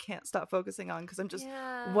that I can't stop focusing on because I'm just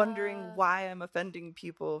wondering why I'm offending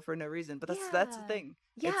people for no reason. But that's the thing.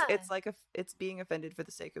 Yeah. It's like it's being offended for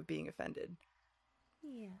the sake of being offended.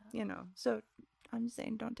 Yeah. You know, so I'm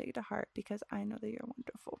saying don't take it to heart because I know that you're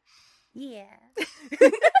wonderful. Yeah.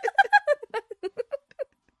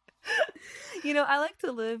 You know, I like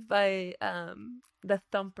to live by the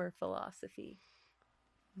thumper philosophy.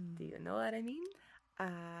 Do you know what I mean?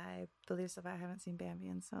 I believe so, but I haven't seen Bambi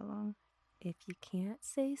in so long. If you can't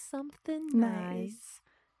say something Nice, nice,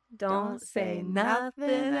 don't say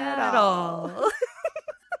nothing at all.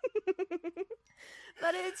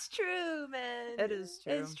 But it's true, man. It is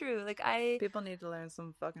true. It's true. Like people need to learn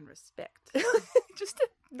some fucking respect. Just to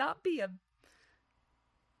not be a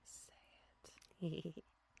say it.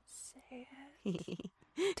 Say it.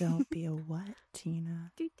 Don't be a what,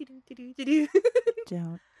 Tina?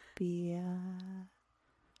 Don't be a...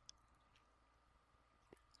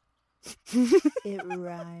 It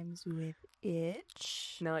rhymes with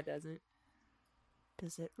itch. No, it doesn't.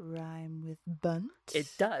 Does it rhyme with bunt? It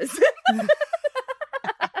does.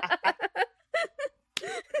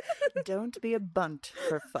 Don't be a bunt,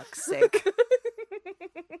 for fuck's sake.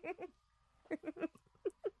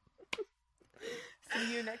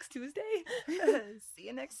 See you next Tuesday? See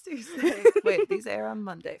you next Tuesday. Wait, these air on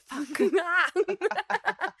Monday. Fuck.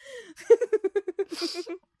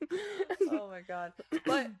 Oh my god.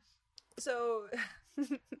 But, so,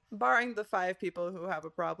 barring the 5 people who have a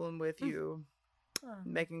problem with you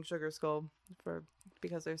making Sugar Skull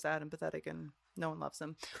because they're sad and pathetic and no one loves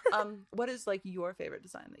them, what is, like, your favorite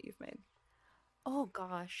design that you've made? Oh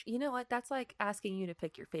gosh. You know what? That's like asking you to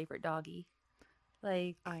pick your favorite doggy.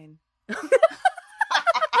 Like... Ein.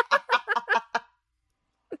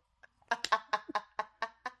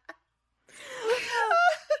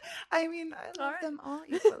 I mean, I love them all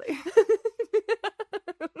equally.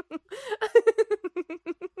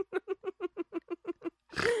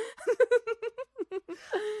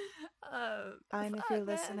 Ein, if you're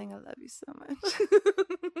listening, I love you so much.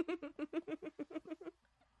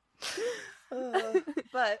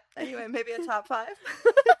 But anyway, maybe a top 5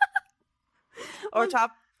 or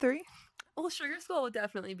top 3. Well, Sugar Skull would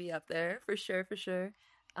definitely be up there for sure.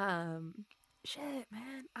 Shit,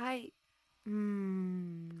 man, I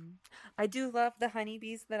do love the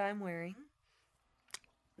honeybees that I'm wearing.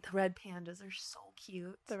 The red pandas are so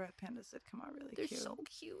cute. The red pandas did come out really They're cute. so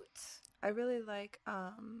cute. I really like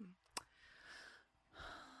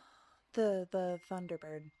the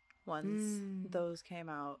Thunderbird ones. Those came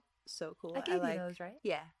out so cool. I gave you those, right?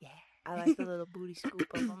 Yeah. I like the little booty scoop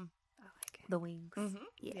of them. I like it. The wings. Mm-hmm.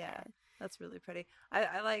 Yeah, that's really pretty.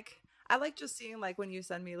 I like just seeing, like, when you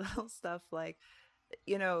send me little stuff, like,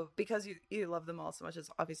 you know, because you love them all so much, it's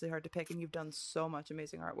obviously hard to pick, and you've done so much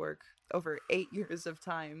amazing artwork over 8 years of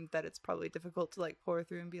time that it's probably difficult to, like, pour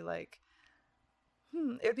through and be like,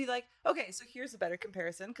 it would be like, okay, so here's a better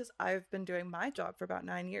comparison, because I've been doing my job for about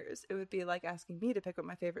 9 years. It would be like asking me to pick what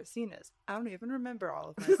my favorite scene is. I don't even remember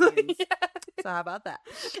all of my scenes. So how about that?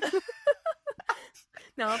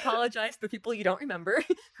 Now apologize to the people you don't remember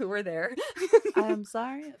who were there. I am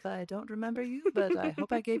sorry if I don't remember you, but I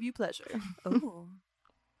hope I gave you pleasure. Oh.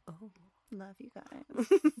 Love you guys.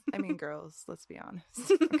 I mean, girls, let's be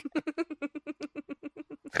honest.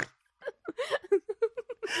 Okay.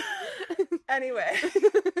 Anyway.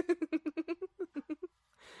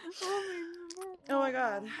 Oh my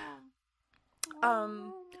god.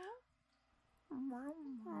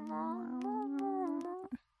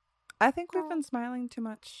 I think we've been smiling too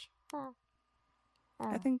much.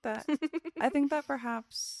 I think that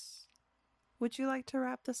perhaps, would you like to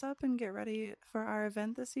wrap this up and get ready for our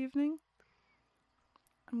event this evening?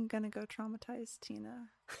 I'm gonna go traumatize Tina.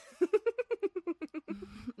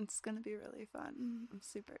 It's gonna be really fun. I'm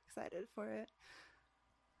super excited for it.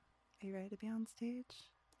 Are you ready to be on stage?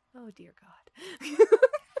 Oh dear God.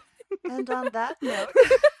 And on that note,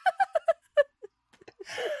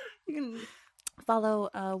 you can follow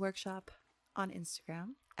Workshop on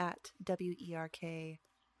Instagram at WERKSHOP.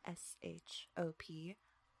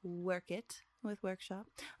 Work it with Workshop.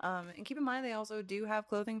 And keep in mind, they also do have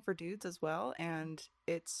clothing for dudes as well, and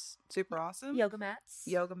it's super awesome. Yoga mats.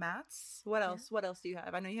 What else? Yeah. What else do you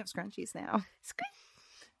have? I know you have scrunchies now.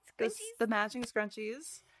 Scrunchies. The matching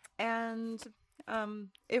scrunchies. And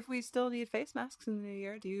if we still need face masks in the new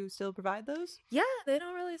year, do you still provide those? Yeah, they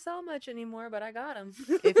don't really sell much anymore, but I got them.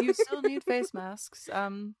 If you still need face masks,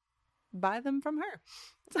 buy them from her.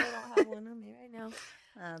 I don't have one on me right now.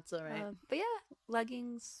 That's all right. But yeah,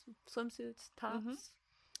 leggings, swimsuits, tops,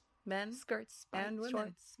 men, skirts, and women,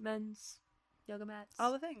 shorts, men's, yoga mats,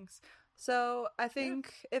 all the things. So I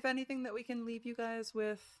think if anything that we can leave you guys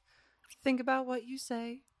with Think about what you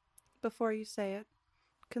say before you say it.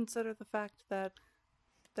 Consider the fact that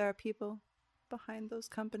there are people behind those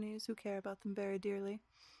companies who care about them very dearly.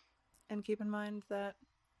 And keep in mind that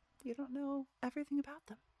you don't know everything about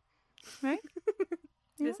them. Right?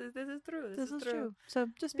 This is true. This is true. So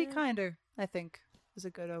just be kinder, I think, is a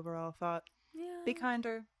good overall thought. Yeah. Be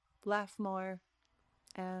kinder, laugh more,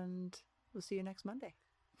 and we'll see you next Monday.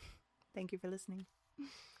 Thank you for listening.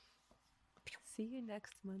 See you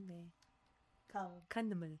next Monday. Come.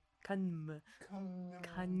 Come.